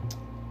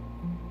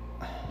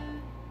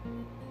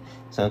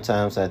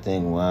 Sometimes I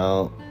think,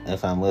 well,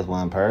 if I'm with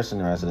one person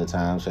the rest of the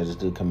time, should I just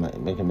be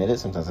committed?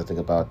 Sometimes I think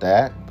about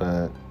that.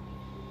 But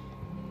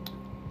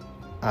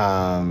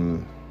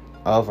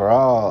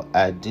overall,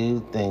 I do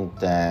think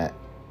that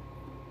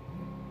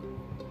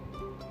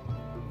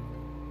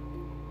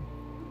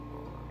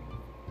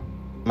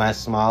my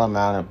small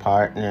amount of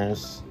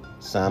partners,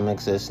 some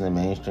exist in the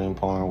mainstream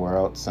porn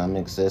world, some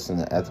exist in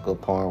the ethical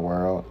porn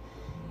world,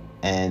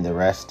 and the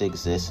rest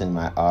exists in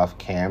my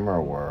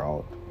off-camera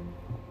world.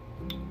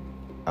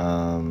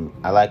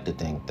 I like to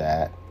think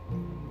that.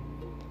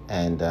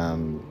 And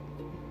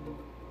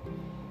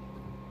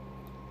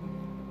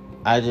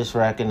I just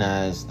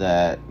recognize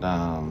that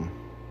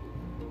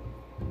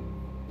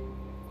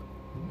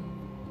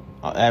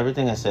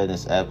everything I said in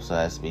this episode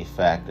has to be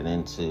factored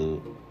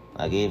into,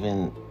 like,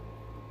 even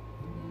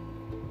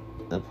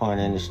the porn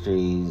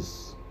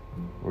industry's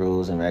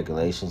rules and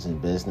regulations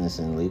and business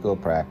and legal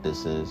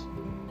practices.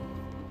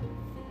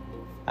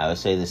 I would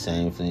say the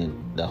same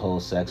thing, the whole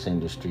sex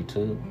industry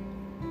too.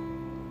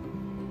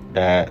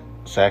 That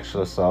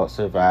sexual assault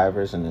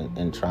survivors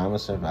and trauma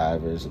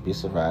survivors, abuse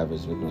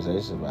survivors,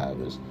 victimization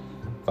survivors,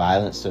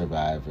 violence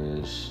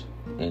survivors,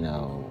 and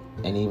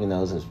even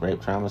those with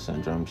rape trauma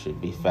syndrome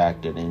should be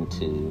factored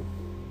into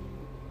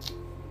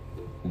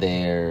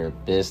their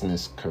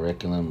business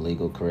curriculum,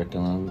 legal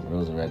curriculum,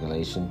 rules and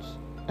regulations,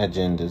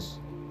 agendas.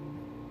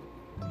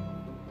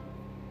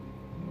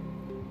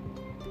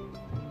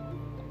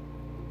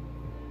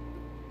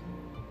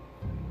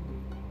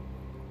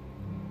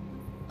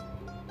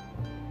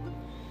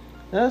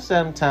 There are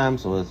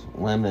sometimes with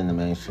women in the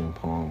mainstream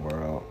porn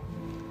world,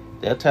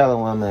 They'll tell a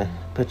woman,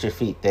 put your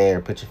feet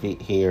there, put your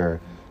feet here,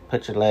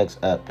 put your legs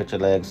up, put your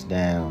legs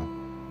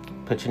down,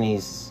 put your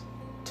knees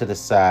to the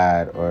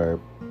side, or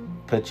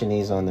put your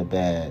knees on the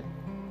bed,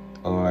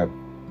 or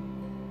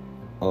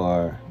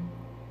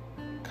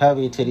cover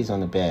your titties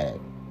on the bed,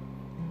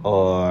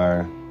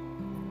 or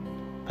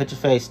put your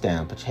face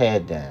down, put your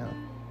head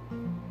down,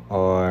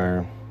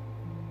 or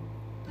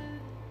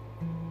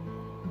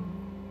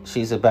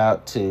she's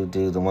about to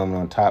do the woman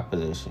on top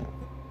position.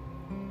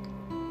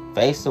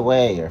 Face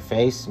away or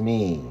face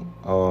me,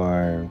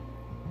 or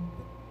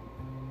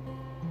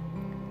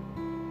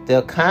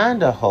they'll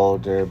kind of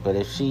hold her, but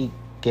if she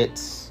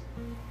gets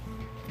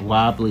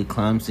wobbly,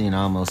 clumsy, and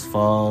almost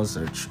falls,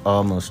 or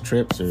almost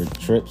trips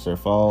or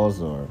falls,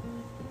 or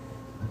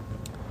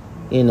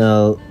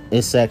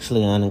it's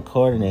sexually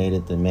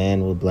uncoordinated, the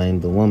man will blame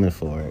the woman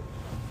for it,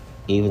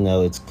 even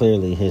though it's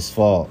clearly his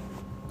fault.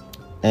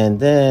 And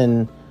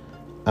then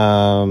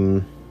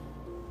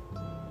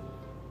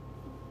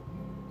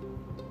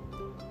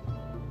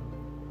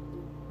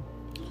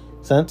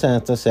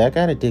sometimes they'll say, I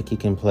got a dick you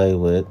can play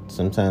with.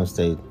 Sometimes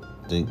the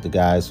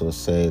guys will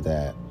say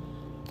that.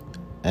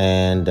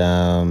 And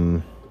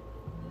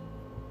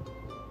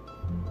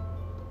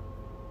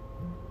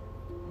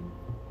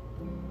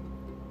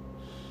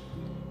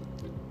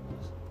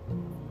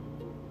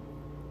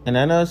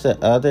I notice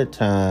that other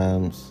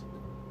times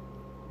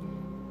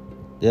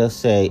they'll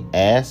say,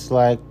 ass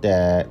like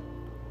that.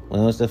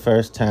 When was the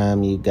first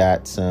time you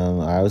got some?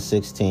 I was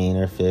 16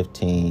 or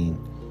 15.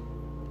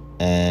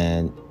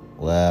 And,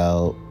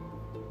 well,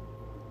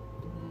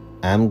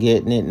 I'm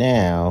getting it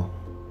now.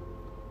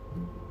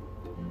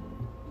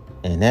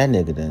 And that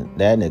nigga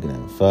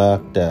done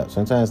fucked up.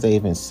 Sometimes they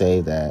even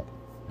say that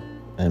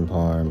in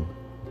porn.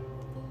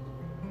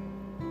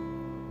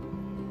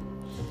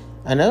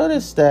 I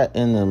noticed that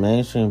in the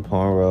mainstream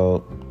porn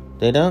world,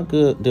 they don't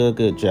do a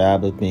good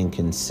job of being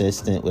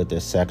consistent with their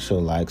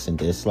sexual likes and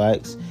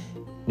dislikes,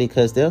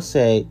 because they'll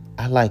say,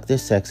 I like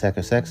this sex act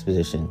or sex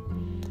position,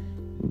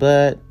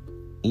 but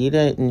you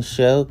didn't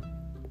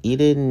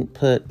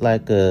put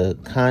like a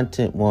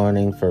content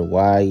warning for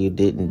why you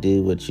didn't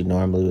do what you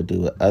normally would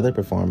do with other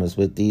performers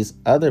with these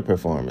other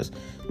performers.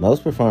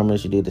 Most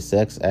performers you do the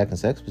sex act and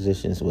sex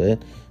positions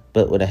with,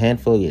 but with a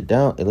handful you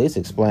don't. At least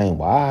explain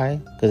why.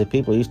 Because if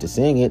people are used to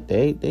seeing it,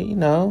 they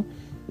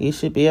you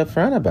should be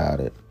upfront about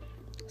it.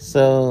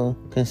 So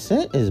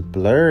consent is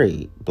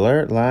blurry.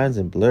 Blurred lines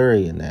and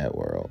blurry in that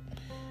world.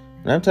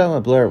 When I'm talking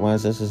about blurred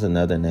ones, this is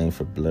another name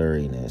for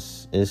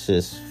blurriness. It's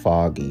just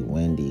foggy,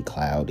 windy,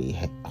 cloudy,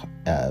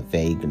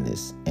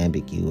 vagueness,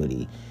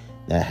 ambiguity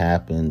that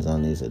happens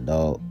on these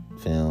adult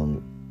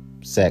film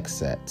sex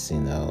sets,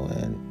 and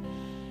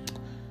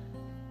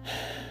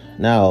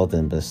not all of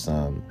them, but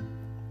some.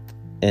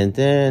 And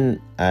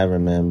then I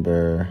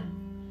remember,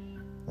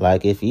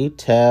 like, if you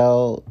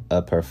tell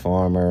a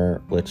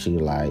performer what you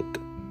like,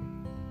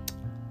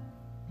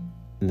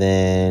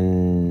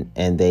 and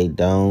they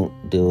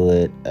don't do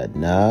it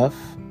enough,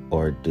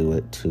 or do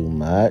it too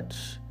much,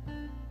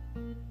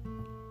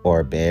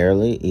 or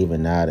barely,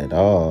 even not at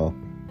all,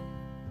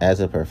 as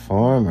a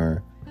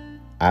performer,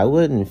 I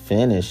wouldn't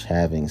finish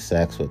having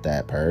sex with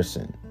that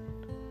person.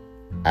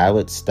 I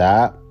would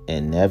stop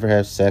and never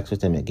have sex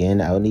with them again.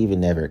 I would even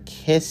never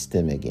kiss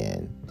them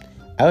again.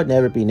 I would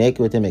never be naked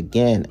with them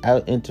again. I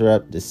would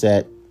interrupt the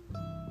set,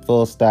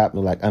 full stop,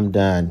 and be like, I'm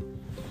done.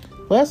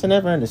 Plus, I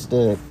never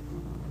understood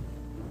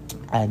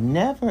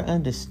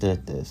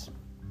this.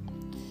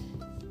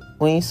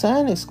 When you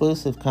sign an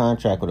exclusive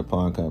contract with a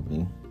porn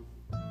company,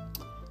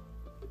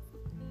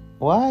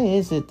 why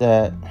is it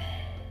that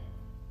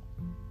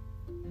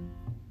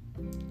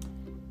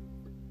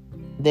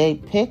they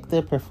pick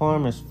the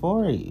performers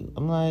for you?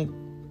 I'm like,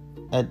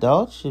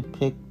 adults should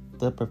pick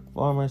the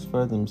performers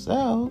for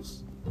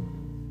themselves.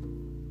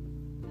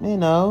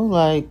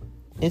 Like,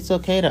 it's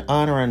okay to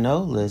honor a no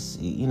list.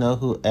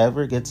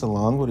 Whoever gets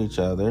along with each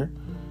other,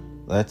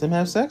 let them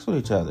have sex with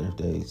each other. If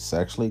they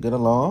sexually get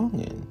along,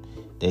 and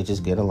they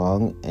just get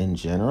along in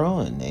general,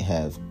 and they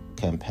have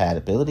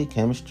compatibility,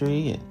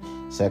 chemistry, and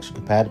sexual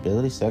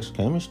compatibility, sexual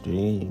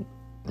chemistry,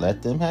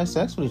 let them have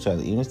sex with each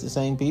other, even if it's the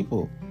same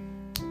people.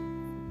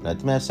 Let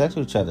them have sex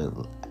with each other.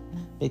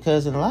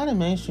 Because in a lot of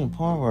mainstream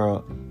porn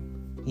world,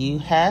 you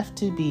have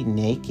to be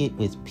naked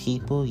with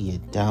people you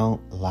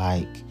don't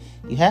like.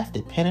 You have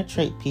to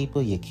penetrate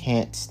people you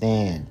can't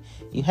stand.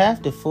 You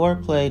have to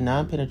foreplay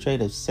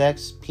non-penetrative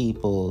sex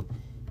people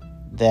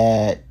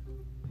that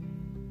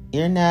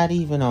you're not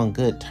even on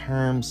good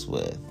terms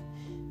with.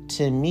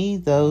 To me,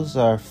 those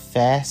are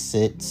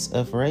facets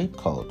of rape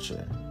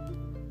culture.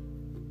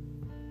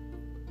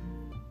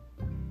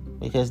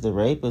 Because the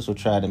rapist will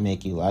try to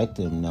make you like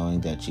them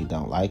knowing that you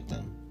don't like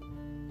them.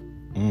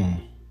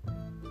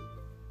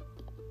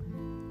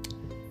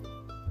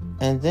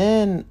 And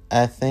then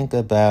I think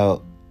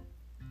about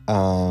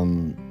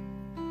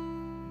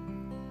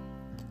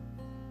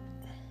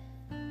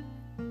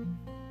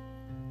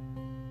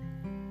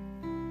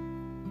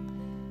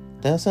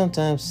they'll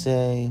sometimes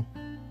say,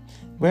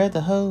 where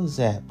the hoes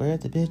at? Where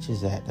the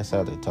bitches at? That's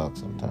how they talk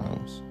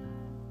sometimes.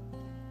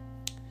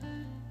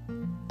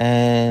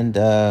 And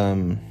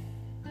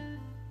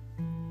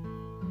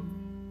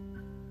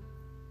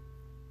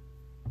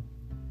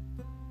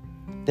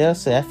they'll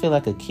say, I feel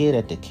like a kid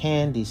at the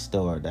candy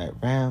store, that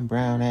round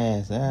brown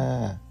ass,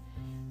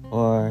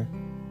 or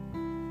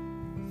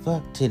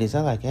fuck titties,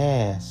 I like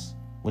ass,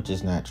 which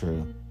is not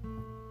true.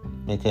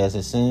 Because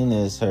as soon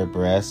as her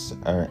breasts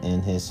are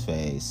in his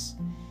face,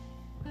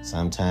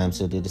 sometimes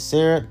he'll do the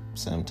syrup,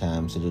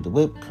 sometimes he'll do the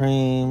whipped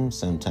cream,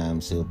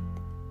 sometimes he'll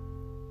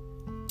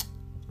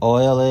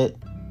oil it,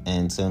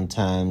 and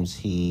sometimes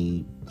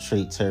he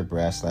treats her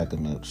breasts like a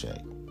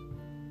milkshake.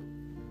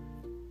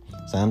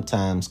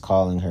 Sometimes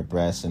calling her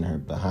breasts and her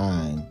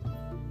behind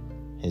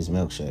his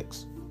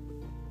milkshakes.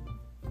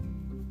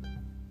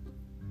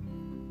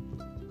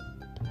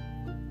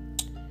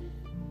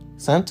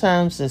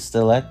 Sometimes this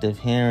selective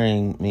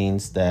hearing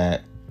means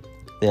that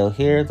they'll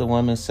hear the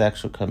woman's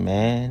sexual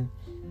command,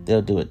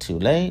 they'll do it too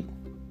late,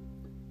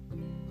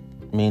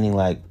 meaning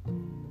like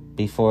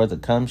before the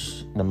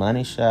the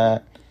money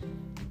shot,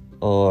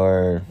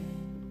 or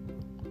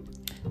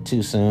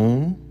too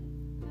soon,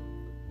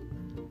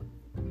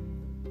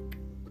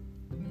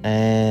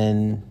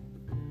 and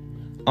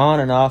on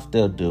and off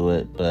they'll do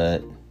it,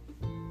 but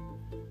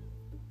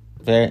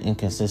very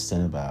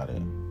inconsistent about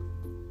it.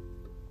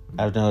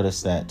 I've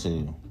noticed that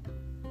too.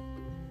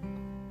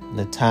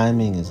 The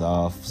timing is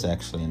off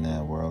sexually in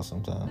that world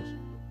sometimes.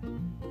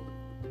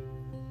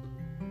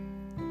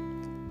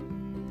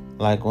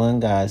 Like one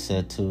guy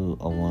said to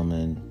a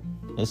woman,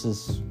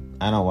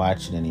 I don't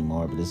watch it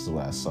anymore, but this is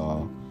what I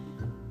saw.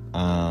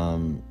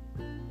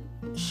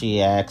 She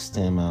asked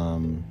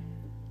him,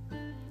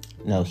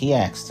 he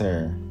asked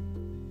her,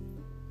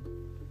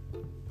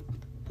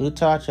 who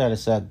taught you how to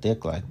suck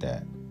dick like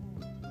that?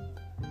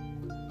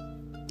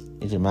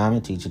 Did your mama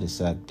teach you to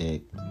suck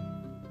dick?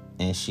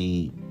 And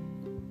she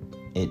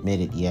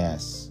admitted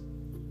yes.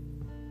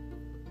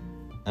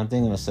 I'm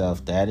thinking to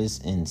myself, that is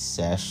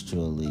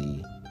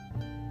incestually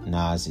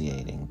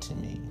nauseating to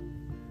me.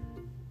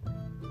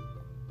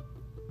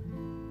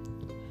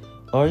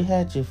 Or you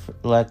had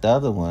like the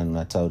other one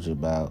I told you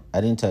about.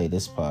 I didn't tell you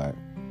this part,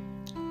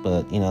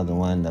 but the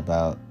one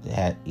about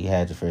you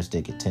had your first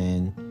dick at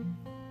 10.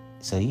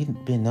 So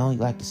you've been knowing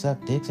you like to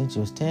suck dick since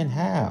you was 10?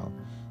 How?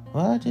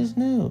 Well, I just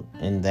knew.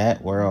 In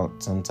that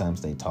world, sometimes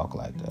they talk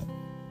like that.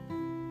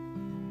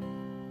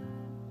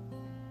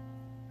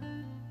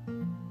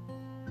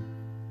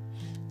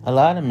 A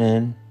lot of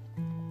men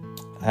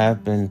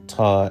have been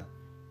taught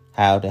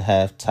how to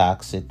have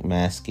toxic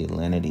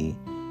masculinity,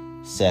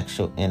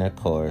 sexual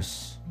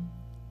intercourse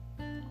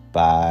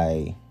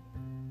by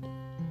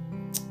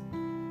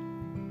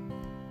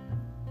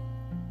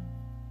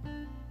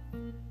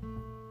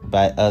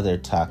other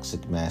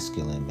toxic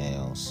masculine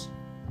males.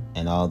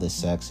 And all the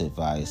sex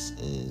advice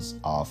is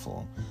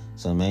awful.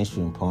 So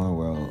mainstream porn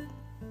world,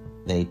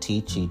 they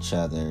teach each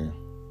other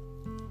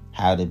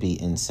how to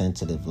be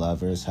insensitive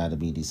lovers, how to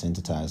be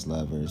desensitized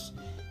lovers,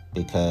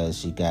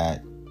 because you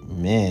got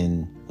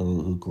men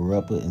who grew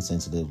up with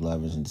insensitive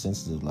lovers and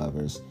sensitive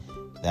lovers.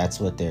 That's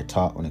what they're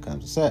taught when it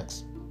comes to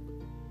sex.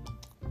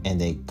 And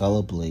they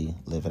gullibly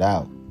live it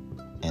out.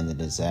 And the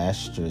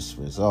disastrous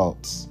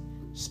results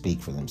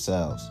speak for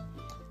themselves.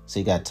 So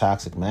you got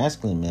toxic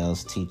masculine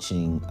males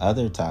teaching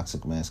other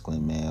toxic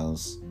masculine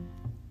males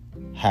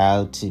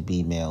how to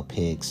be male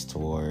pigs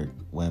toward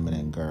women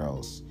and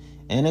girls.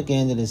 And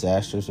again, the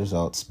disastrous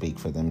results speak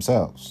for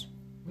themselves.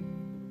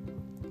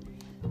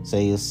 So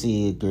you'll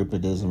see a group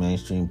of dudes in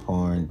mainstream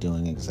porn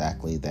doing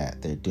exactly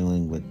that. They're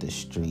doing what the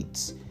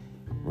streets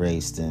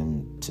raised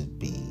them to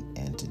be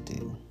and to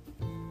do.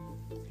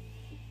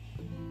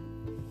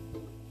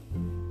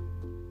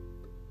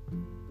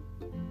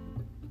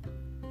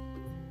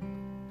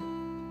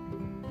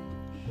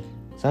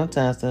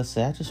 Sometimes they'll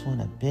say, I just want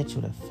a bitch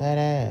with a fat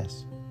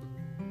ass.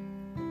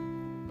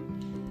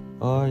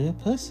 Or your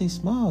pussy's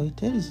small, your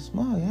titties are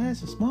small, your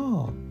ass is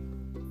small.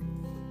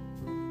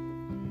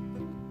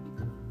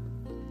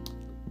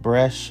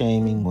 Breast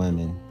shaming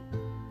women.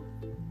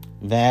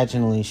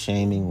 Vaginally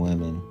shaming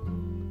women.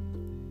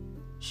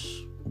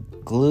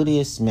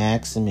 Gluteus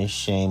maximus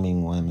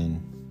shaming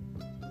women.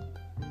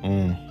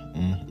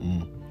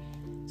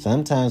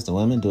 Sometimes the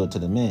women do it to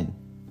the men.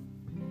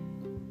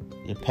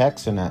 Your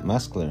pecs are not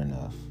muscular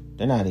enough.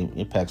 Your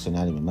pecs are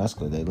not even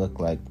muscular. They look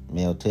like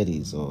male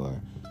titties, or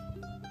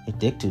your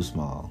dick too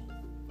small.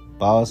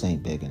 Balls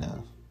ain't big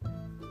enough.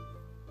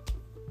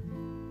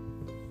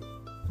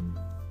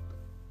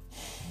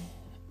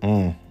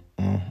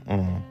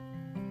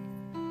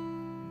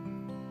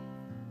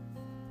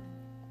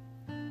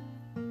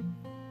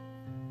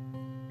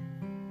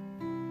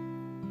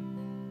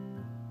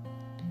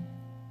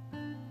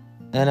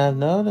 And I've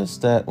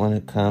noticed that when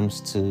it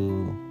comes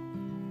to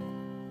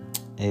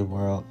a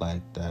world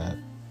like that,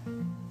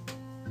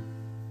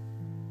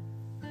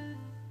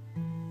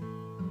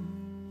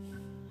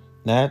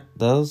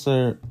 those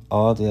are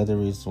all the other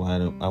reasons why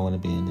I want to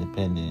be an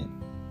independent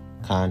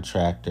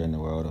contractor in the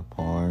world of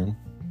porn,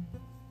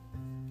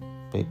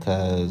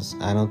 because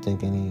I don't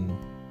think any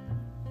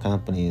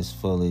company is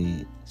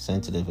fully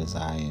sensitive as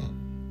I am.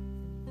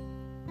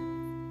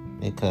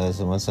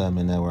 because once I'm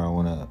in there where I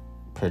want to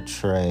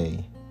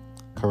portray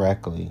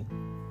correctly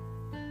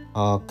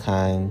all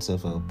kinds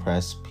of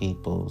oppressed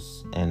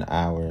peoples and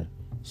our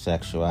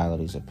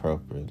sexualities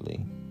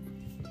appropriately.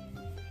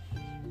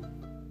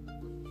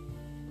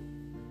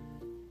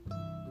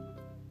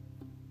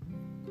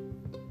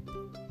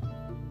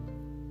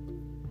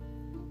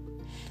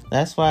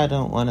 That's why I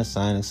don't want to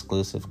sign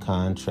exclusive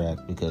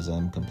contract, because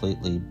I'm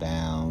completely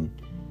bound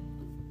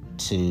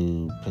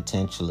to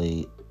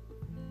potentially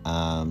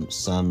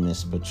some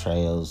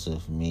misportrayals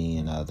of me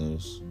and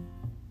others.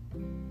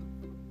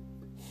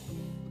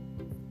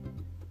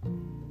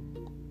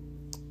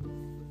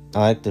 I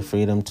like the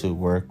freedom to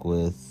work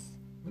with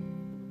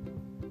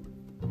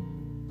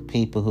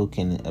people who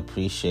can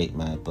appreciate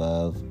my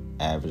above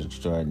average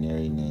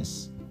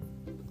extraordinariness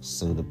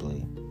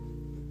suitably.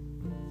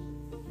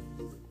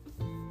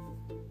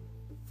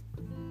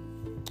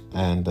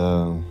 And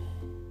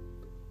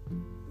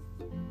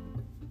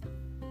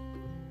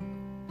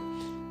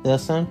they'll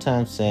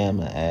sometimes say I'm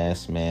an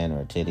ass man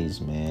or a titties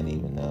man,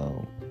 even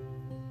though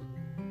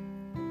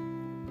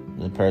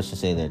the person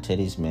say they're a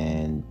titties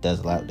man does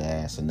a lot with the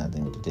ass and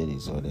nothing with the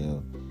titties. Or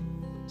they'll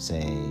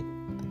say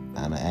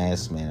I'm an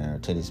ass man or a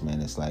titties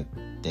man. It's like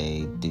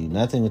they do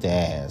nothing with the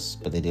ass,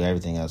 but they do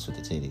everything else with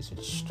the titties, which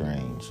is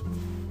strange.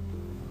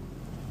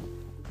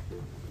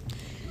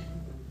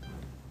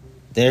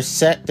 They're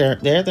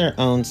their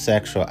own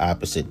sexual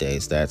opposite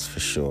days, that's for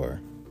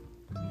sure.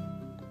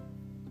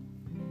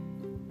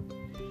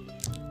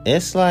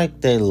 It's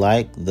like they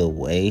like the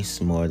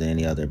waist more than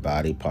any other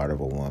body part of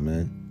a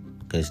woman,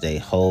 because they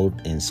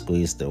hold and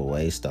squeeze the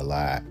waist a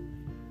lot.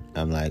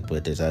 I'm like,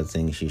 but there's other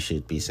things you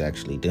should be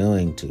sexually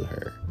doing to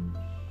her.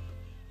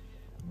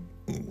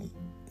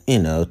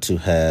 To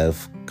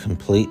have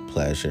complete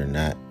pleasure,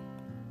 not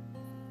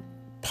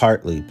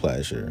partly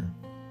pleasure,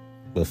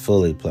 but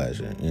fully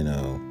pleasure,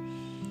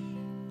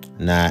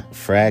 not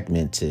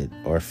fragmented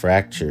or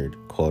fractured,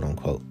 quote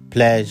unquote,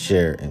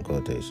 pleasure in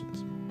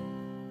quotations.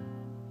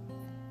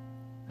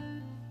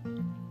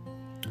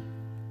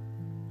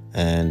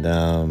 And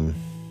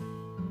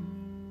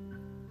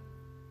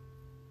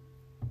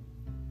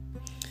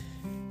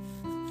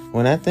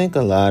when I think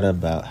a lot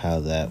about how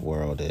that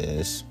world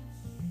is,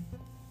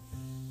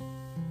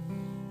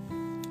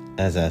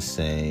 as I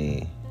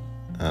say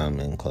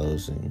in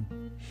closing,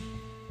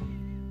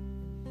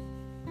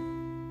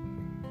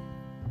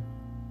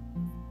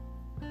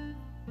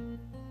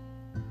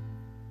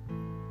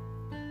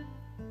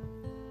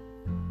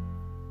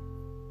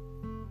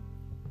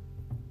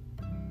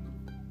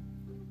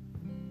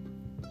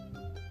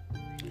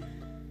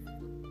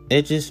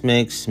 it just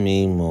makes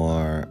me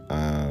more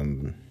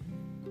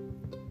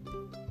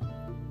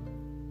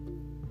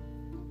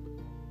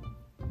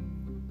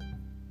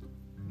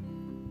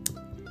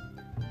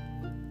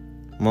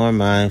more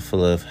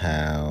mindful of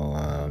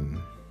how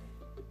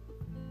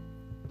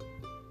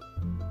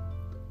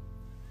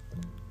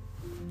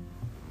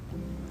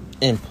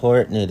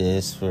important it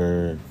is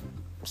for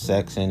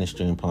sex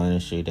industry and porn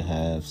industry to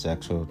have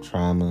sexual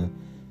trauma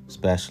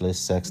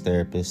specialists, sex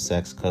therapists,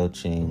 sex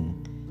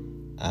coaching,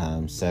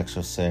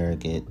 sexual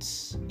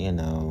surrogates,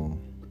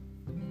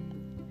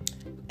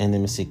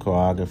 intimacy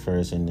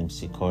choreographers,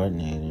 intimacy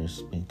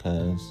coordinators,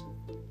 because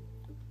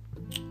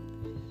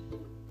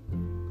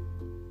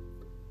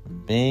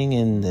being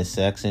in the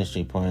sex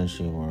industry, porn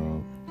industry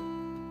world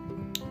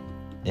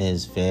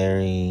is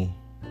very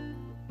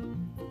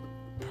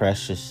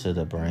precious to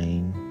the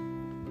brain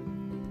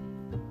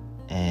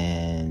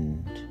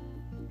and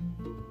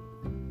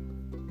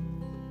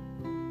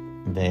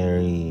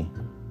very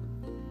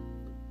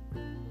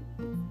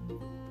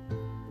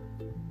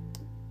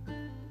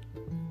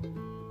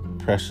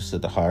precious to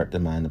the heart, the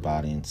mind, the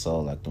body, and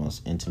soul. Like, the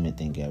most intimate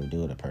thing you ever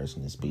do with a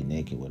person is be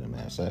naked with them,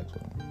 have sex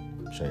with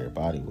them, share your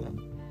body with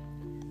them,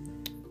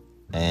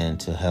 and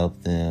to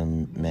help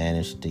them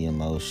manage the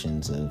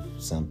emotions of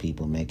some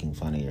people making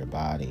fun of your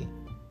body,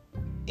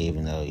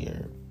 even though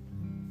you're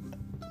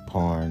a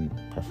porn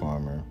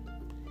performer,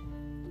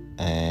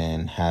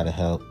 and how to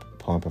help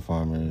porn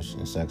performers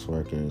and sex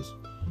workers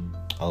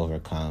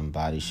overcome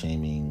body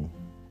shaming,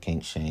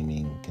 kink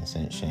shaming,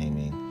 consent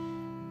shaming,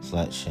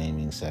 slut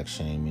shaming, sex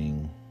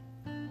shaming,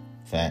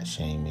 fat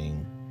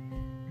shaming,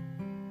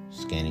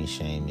 skinny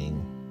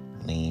shaming,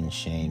 lean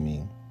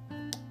shaming,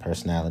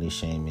 personality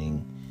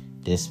shaming,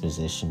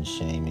 disposition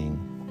shaming,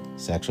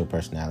 sexual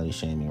personality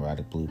shaming,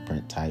 erotic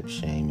blueprint type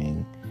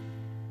shaming,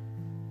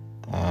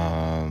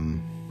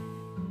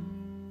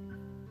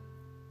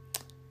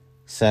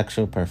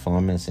 sexual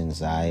performance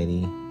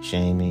anxiety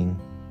shaming.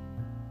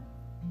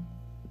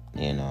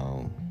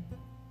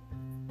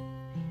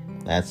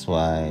 That's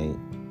why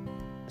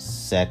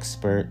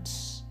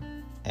experts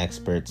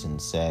in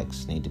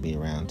sex need to be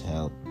around to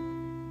help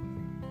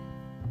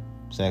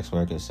sex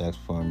workers, sex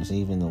performers,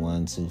 even the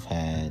ones who've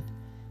had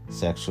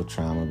sexual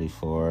trauma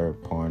before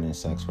porn and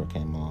sex work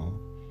came on,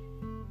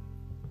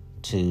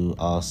 to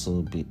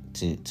also be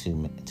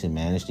to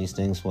manage these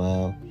things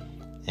well.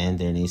 And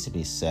there needs to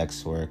be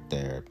sex work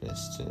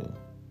therapists too.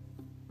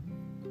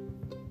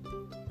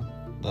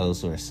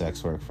 those who are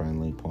sex work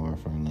friendly, porn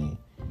friendly,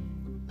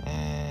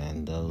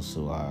 and those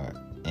who are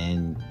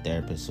in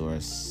therapists who are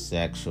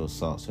sexual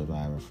assault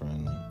survivor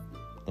friendly,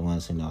 the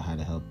ones who know how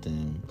to help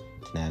them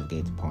to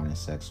navigate the porn and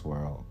sex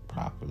world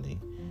properly.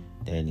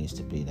 There needs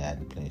to be that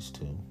in place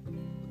too.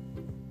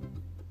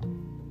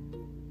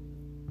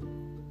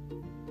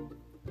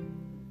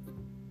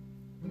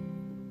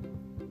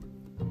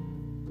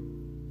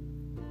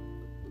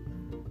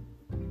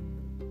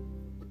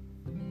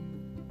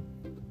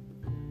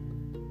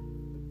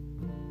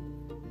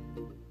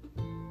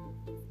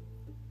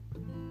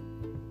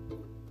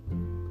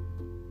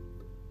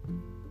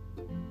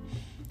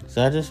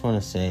 So I just want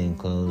to say in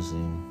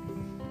closing,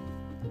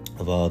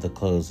 of all the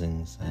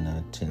closings, and I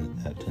have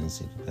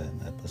tendency to that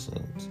in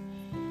episodes,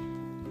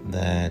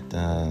 that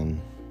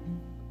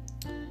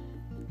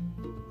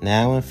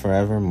now and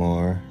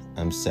forevermore,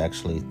 I'm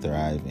sexually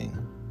thriving.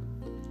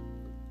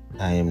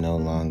 I am no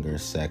longer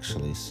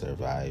sexually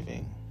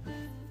surviving.